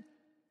doesn't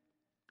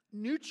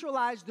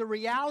neutralize the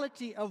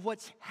reality of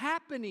what's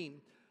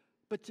happening,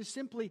 but to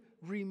simply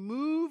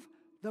remove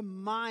the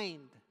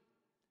mind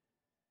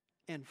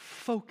and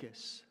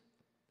focus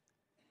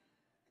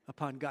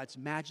upon God's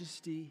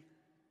majesty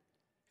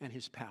and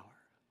his power.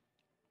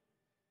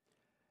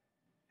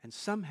 And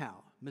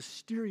somehow,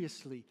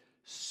 mysteriously,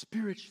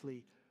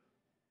 spiritually,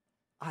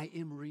 I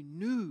am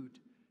renewed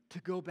to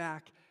go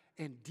back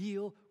and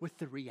deal with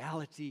the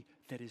reality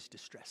that is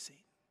distressing.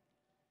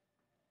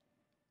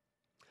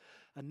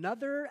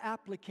 Another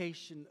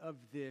application of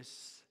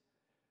this,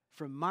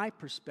 from my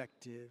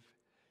perspective,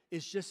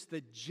 is just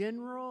the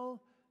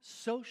general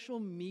social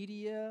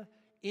media,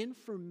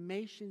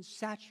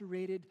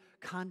 information-saturated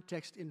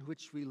context in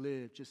which we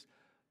live. Just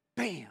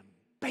bam,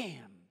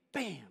 bam,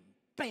 bam,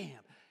 bam,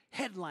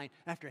 headline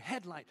after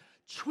headline,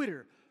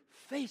 Twitter,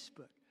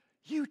 Facebook,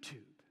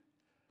 YouTube.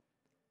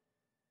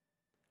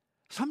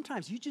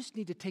 Sometimes you just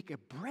need to take a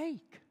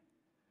break.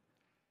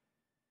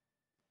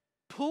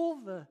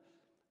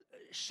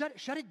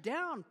 Shut it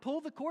down,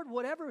 pull the cord,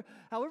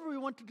 however we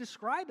want to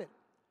describe it.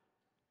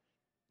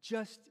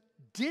 Just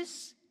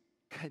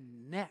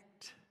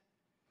disconnect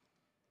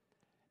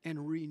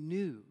and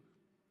renew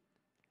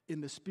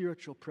in the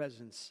spiritual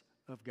presence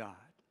of God.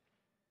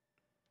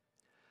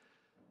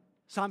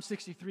 Psalm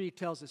 63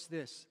 tells us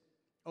this: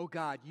 O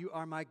God, you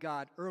are my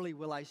God, early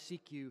will I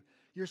seek you.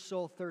 My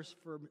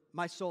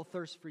soul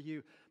thirsts for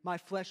you. My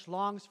flesh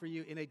longs for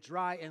you in a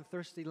dry and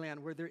thirsty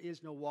land where there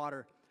is no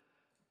water.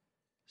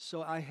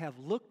 So I have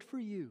looked for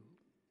you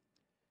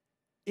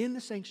in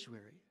the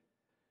sanctuary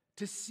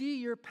to see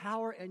your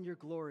power and your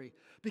glory,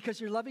 because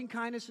your loving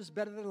kindness is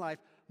better than life.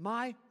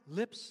 My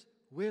lips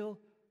will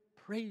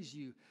praise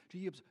you.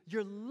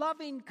 Your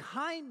loving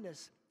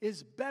kindness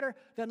is better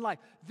than life.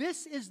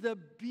 This is the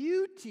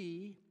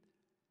beauty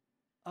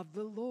of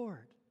the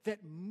Lord that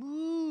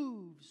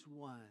moves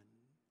one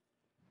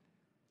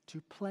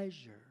to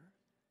pleasure,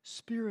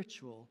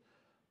 spiritual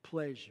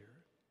pleasure.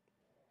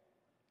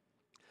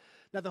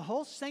 Now, the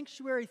whole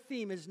sanctuary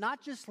theme is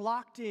not just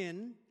locked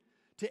in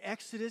to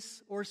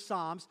Exodus or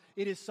Psalms.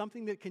 It is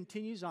something that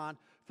continues on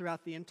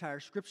throughout the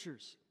entire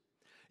Scriptures.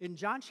 In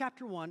John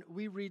chapter 1,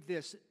 we read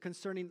this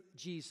concerning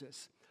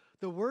Jesus.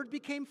 The Word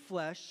became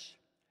flesh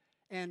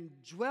and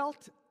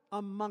dwelt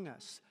among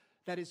us.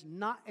 That is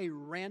not a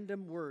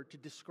random word to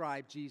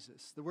describe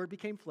Jesus. The Word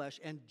became flesh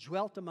and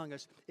dwelt among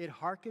us. It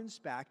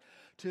harkens back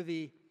to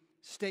the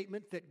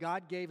statement that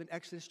God gave in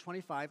Exodus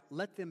 25,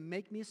 "Let them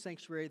make me a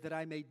sanctuary that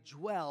I may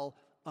dwell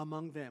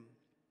among them."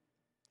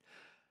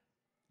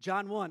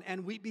 John 1,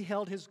 "And we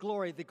beheld his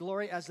glory, the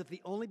glory as of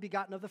the only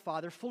begotten of the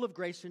Father, full of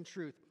grace and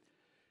truth.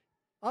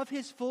 Of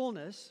his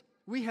fullness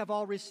we have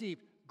all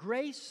received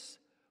grace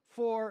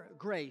for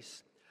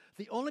grace.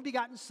 The only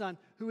begotten Son,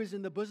 who is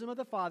in the bosom of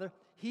the Father,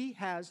 he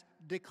has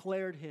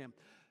declared him."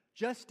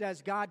 Just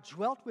as God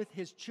dwelt with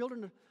his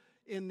children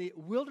in the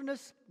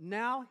wilderness,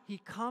 now he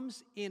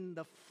comes in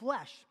the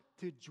flesh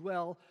to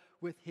dwell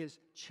with his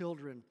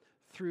children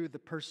through the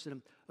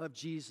person of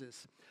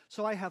Jesus.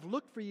 "So I have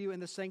looked for you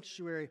in the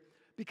sanctuary,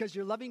 because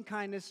your loving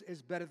kindness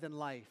is better than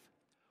life."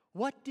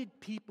 What did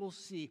people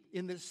see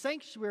in the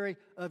sanctuary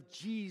of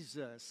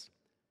Jesus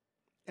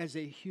as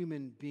a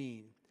human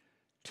being?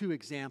 Two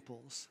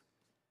examples.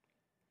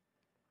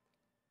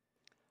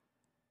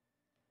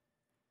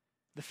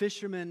 The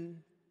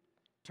fisherman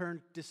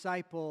turned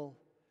disciple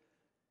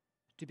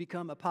to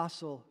become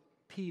apostle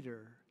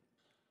Peter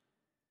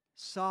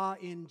saw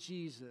in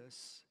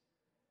Jesus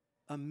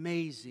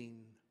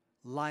amazing,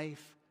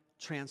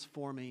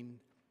 life-transforming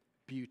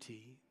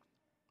beauty.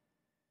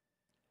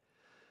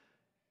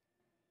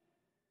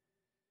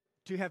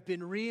 To have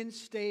been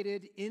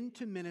reinstated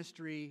into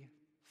ministry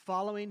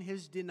following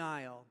his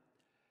denial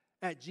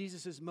at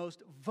Jesus'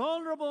 most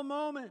vulnerable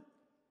moment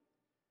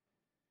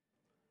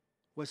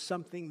was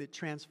something that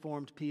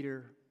transformed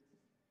Peter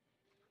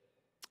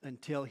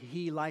until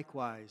he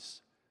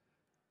likewise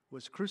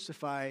was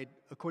crucified,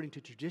 according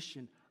to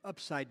tradition,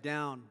 upside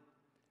down,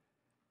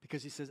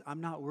 because he says,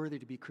 "I'm not worthy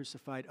to be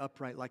crucified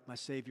upright like my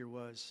Savior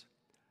was.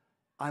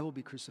 I will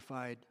be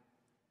crucified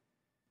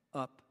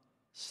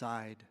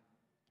upside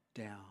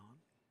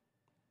down."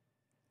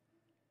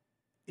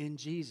 In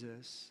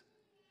Jesus,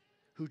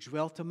 who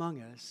dwelt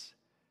among us,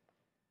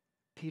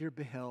 Peter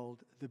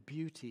beheld the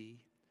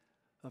beauty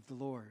of the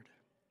Lord.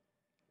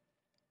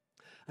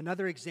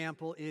 Another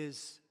example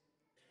is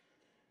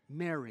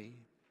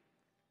Mary.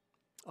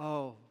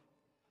 Oh,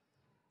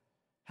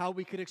 how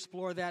we could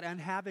explore that and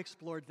have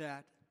explored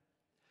that.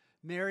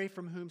 Mary,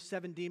 from whom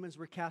 7 demons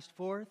were cast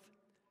forth.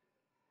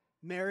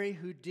 Mary,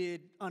 who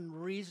did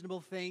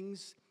unreasonable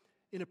things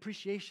in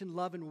appreciation,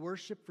 love, and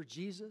worship for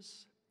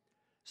Jesus,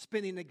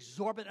 spending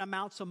exorbitant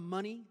amounts of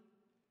money,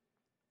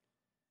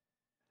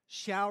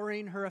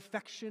 showering her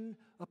affection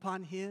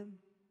upon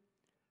him.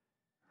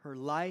 Her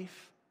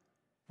life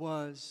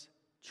was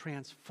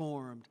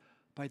transformed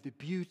by the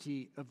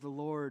beauty of the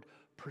Lord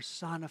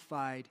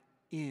personified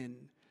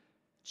in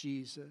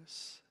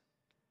Jesus.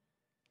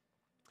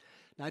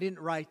 Now, I didn't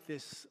write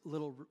this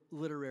little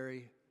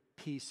literary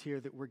piece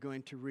here that we're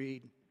going to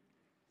read,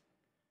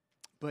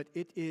 but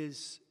it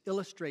is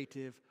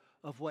illustrative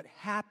of what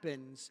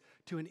happens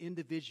to an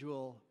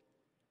individual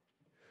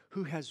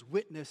who has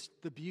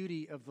witnessed the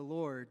beauty of the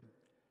Lord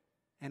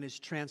and is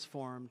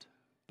transformed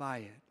by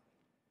it.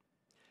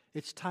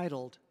 It's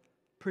titled,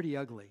 "Pretty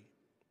Ugly."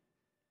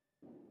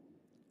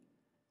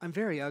 I'm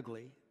very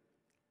ugly,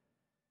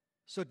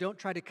 so don't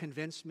try to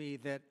convince me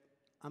that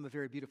I'm a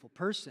very beautiful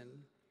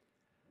person,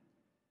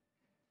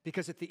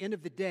 because at the end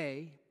of the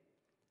day,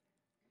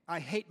 I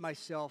hate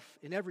myself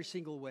in every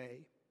single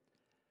way.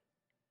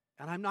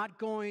 And I'm not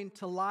going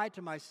to lie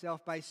to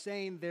myself by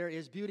saying there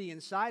is beauty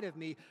inside of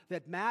me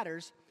that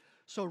matters.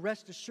 So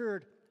rest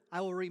assured,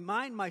 I will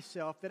remind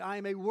myself that I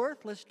am a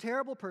worthless,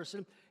 terrible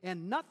person,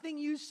 and nothing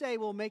you say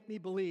will make me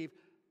believe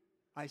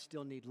I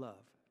still need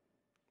love.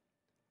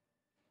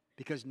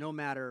 Because no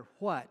matter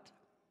what,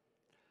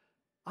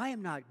 I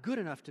am not good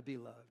enough to be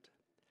loved.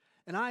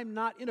 And I'm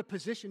not in a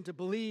position to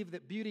believe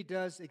that beauty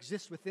does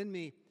exist within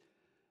me.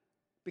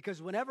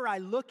 Because whenever I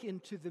look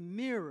into the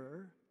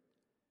mirror,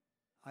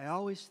 I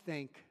always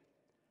think,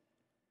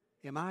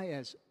 am I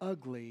as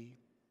ugly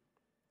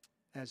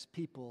as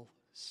people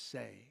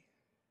say?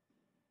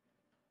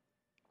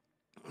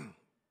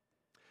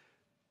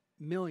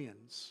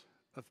 Millions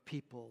of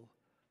people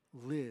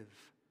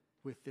live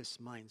with this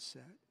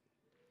mindset.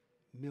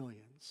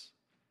 Millions.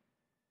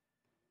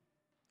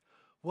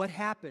 What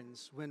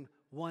happens when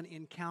one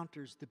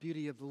encounters the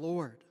beauty of the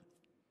Lord?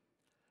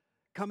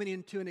 Coming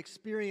into an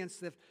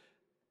experience of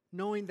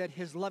knowing that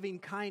His loving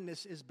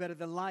kindness is better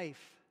than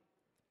life.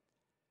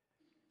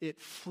 It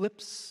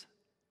flips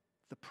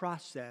the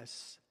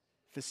process,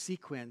 the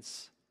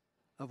sequence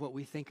of what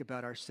we think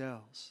about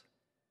ourselves.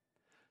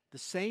 The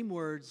same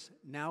words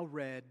now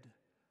read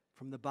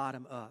from the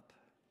bottom up.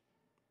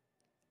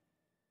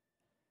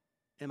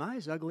 Am I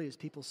as ugly as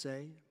people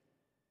say?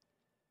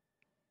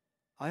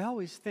 I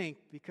always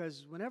think,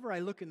 because whenever I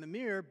look in the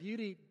mirror,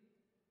 beauty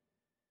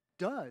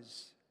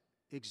does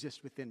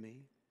exist within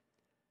me.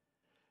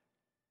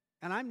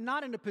 And I'm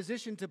not in a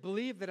position to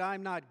believe that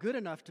I'm not good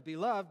enough to be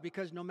loved,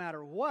 because no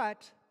matter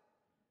what,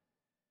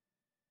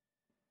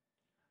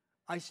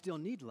 I still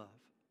need love.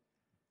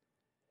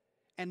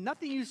 And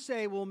nothing you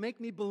say will make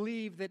me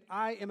believe that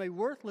I am a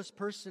worthless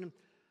person.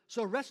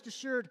 So rest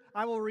assured,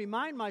 I will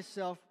remind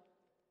myself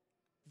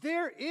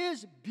There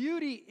is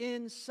beauty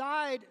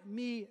inside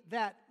me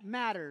that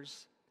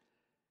matters.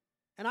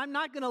 And I'm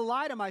not going to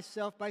lie to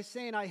myself by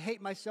saying I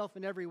hate myself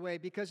in every way,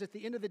 because at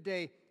the end of the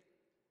day,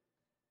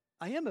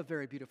 I am a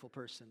very beautiful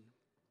person.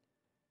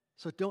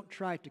 So don't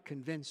try to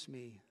convince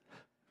me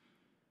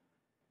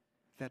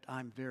that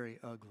I'm very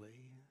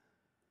ugly.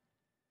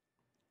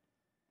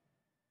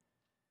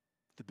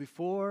 The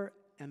before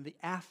and the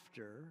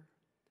after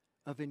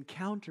of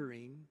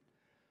encountering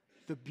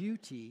the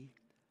beauty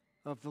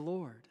of the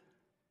Lord.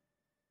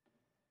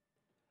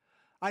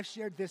 I've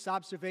shared this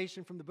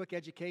observation from the book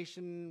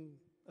Education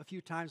a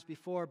few times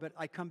before, but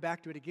I come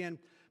back to it again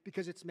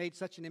because it's made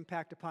such an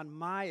impact upon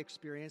my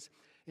experience.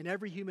 In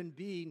every human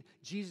being,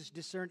 Jesus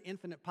discerned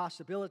infinite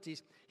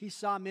possibilities. He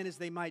saw men as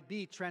they might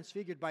be,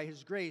 transfigured by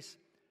His grace.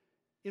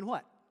 In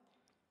what?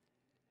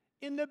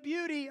 In the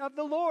beauty of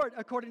the Lord,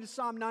 according to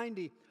Psalm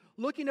 90.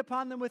 Looking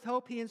upon them with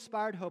hope, He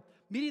inspired hope.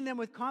 Meeting them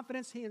with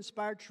confidence, He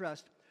inspired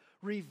trust.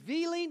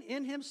 Revealing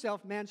in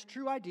Himself man's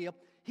true ideal,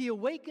 He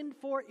awakened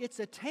for its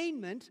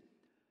attainment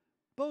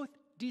both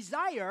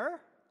desire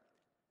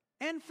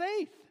and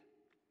faith.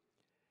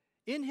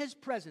 In His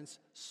presence,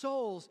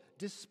 souls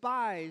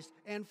despised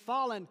and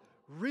fallen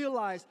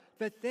realized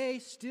that they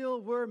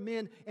still were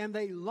men, and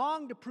they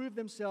longed to prove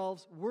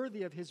themselves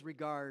worthy of His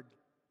regard.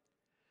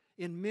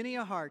 In many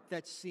a heart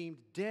that seemed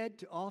dead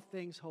to all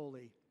things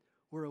holy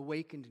were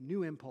awakened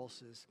new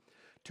impulses.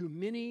 To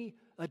many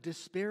a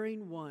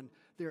despairing one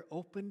there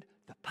opened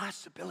the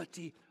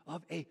possibility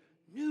of a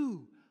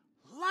new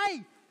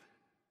life.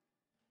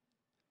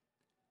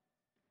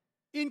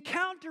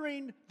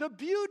 Encountering the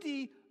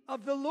beauty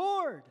of the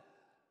Lord.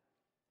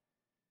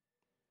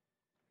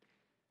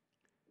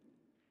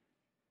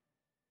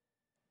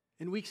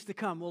 In weeks to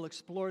come, we'll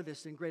explore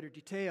this in greater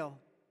detail.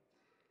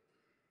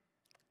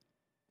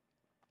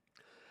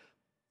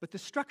 But the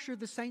structure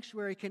of the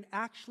sanctuary can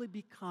actually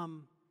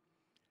become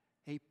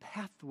a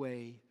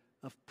pathway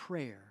of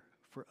prayer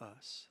for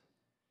us,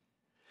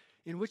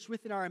 in which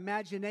within our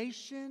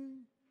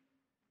imagination,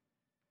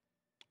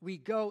 we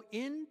go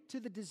into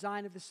the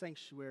design of the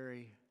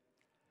sanctuary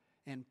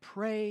and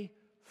pray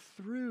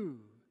through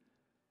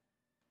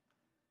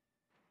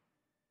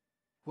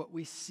what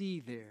we see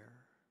there.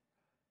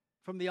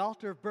 From the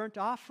altar of burnt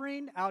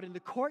offering out in the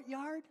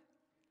courtyard,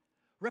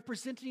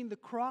 representing the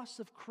cross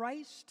of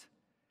Christ,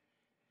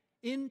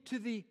 into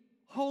the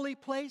holy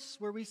place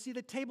where we see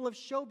the table of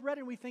showbread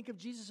and we think of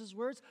Jesus'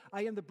 words,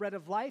 I am the bread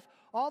of life,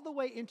 all the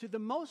way into the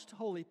most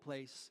holy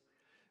place,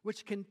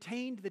 which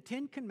contained the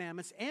 10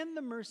 Commandments and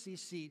the mercy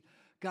seat,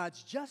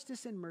 God's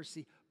justice and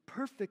mercy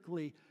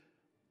perfectly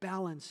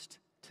balanced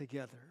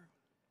together.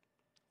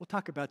 We'll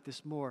talk about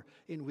this more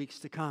in weeks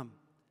to come.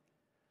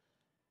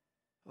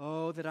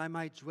 Oh, that I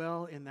might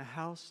dwell in the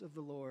house of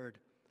the Lord,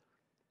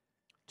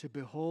 to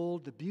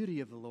behold the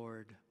beauty of the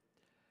Lord,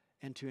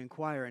 and to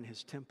inquire in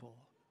His temple.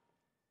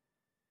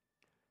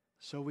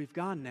 So we've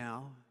gone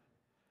now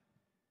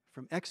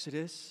from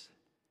Exodus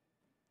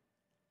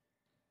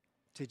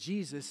to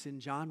Jesus in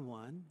John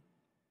 1,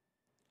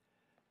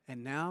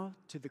 and now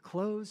to the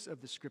close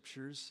of the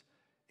Scriptures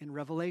in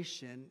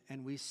Revelation,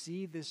 and we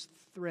see this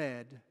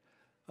thread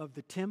of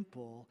the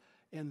temple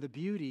and the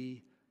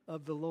beauty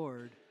of the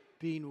Lord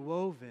being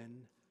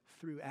woven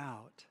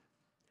throughout.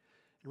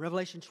 In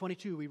Revelation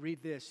 22, we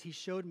read this: He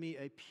showed me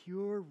a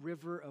pure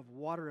river of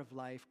water of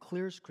life,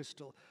 clear as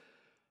crystal,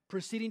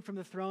 proceeding from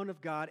the throne of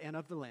God and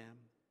of the Lamb.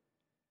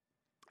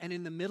 And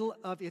in the middle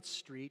of its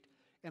street,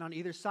 and on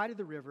either side of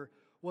the river,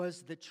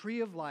 was the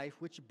tree of life,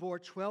 which bore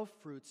 12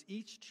 fruits,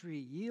 each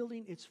tree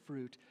yielding its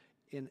fruit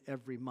in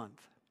every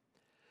month.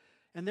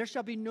 And there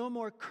shall be no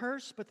more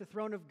curse, but the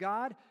throne of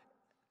God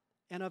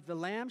and of the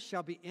Lamb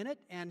shall be in it,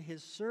 and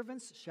His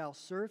servants shall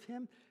serve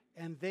Him,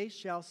 and they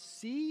shall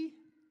see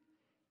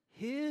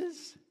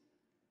His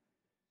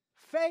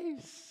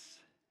face.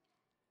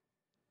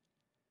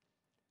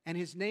 And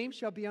His name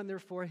shall be on their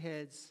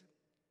foreheads.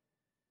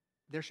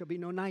 There shall be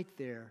no night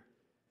there.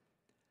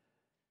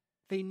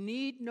 They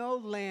need no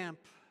lamp,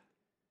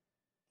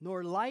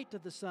 nor light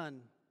of the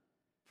sun,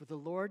 for the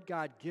Lord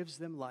God gives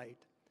them light,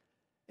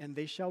 and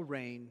they shall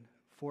reign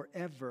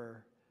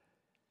forever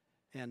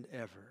and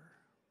ever,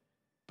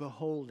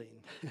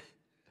 beholding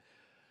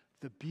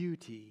the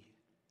beauty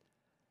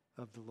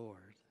of the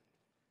Lord.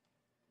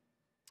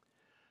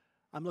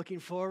 I'm looking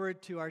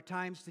forward to our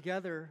times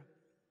together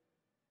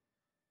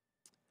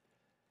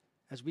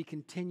as we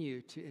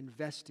continue to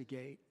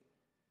investigate,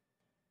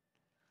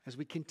 as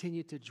we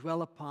continue to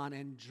dwell upon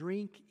and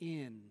drink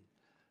in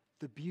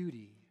the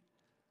beauty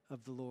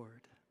of the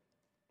Lord.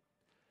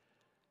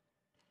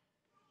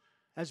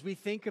 As we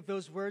think of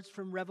those words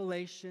from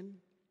Revelation,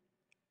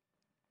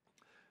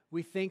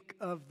 we think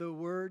of the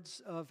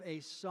words of a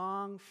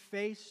song,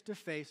 Face to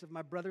Face. If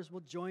my brothers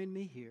will join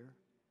me here,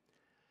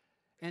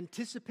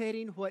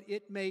 anticipating what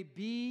it may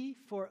be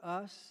for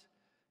us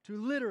to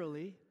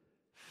literally,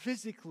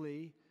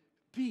 physically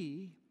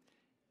be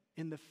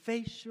in the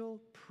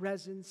facial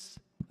presence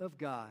of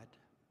God,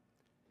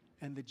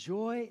 and the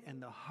joy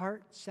and the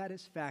heart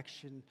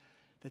satisfaction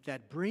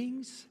that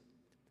brings,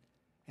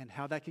 and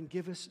how that can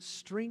give us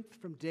strength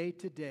from day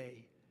to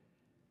day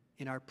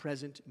in our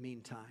present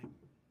meantime.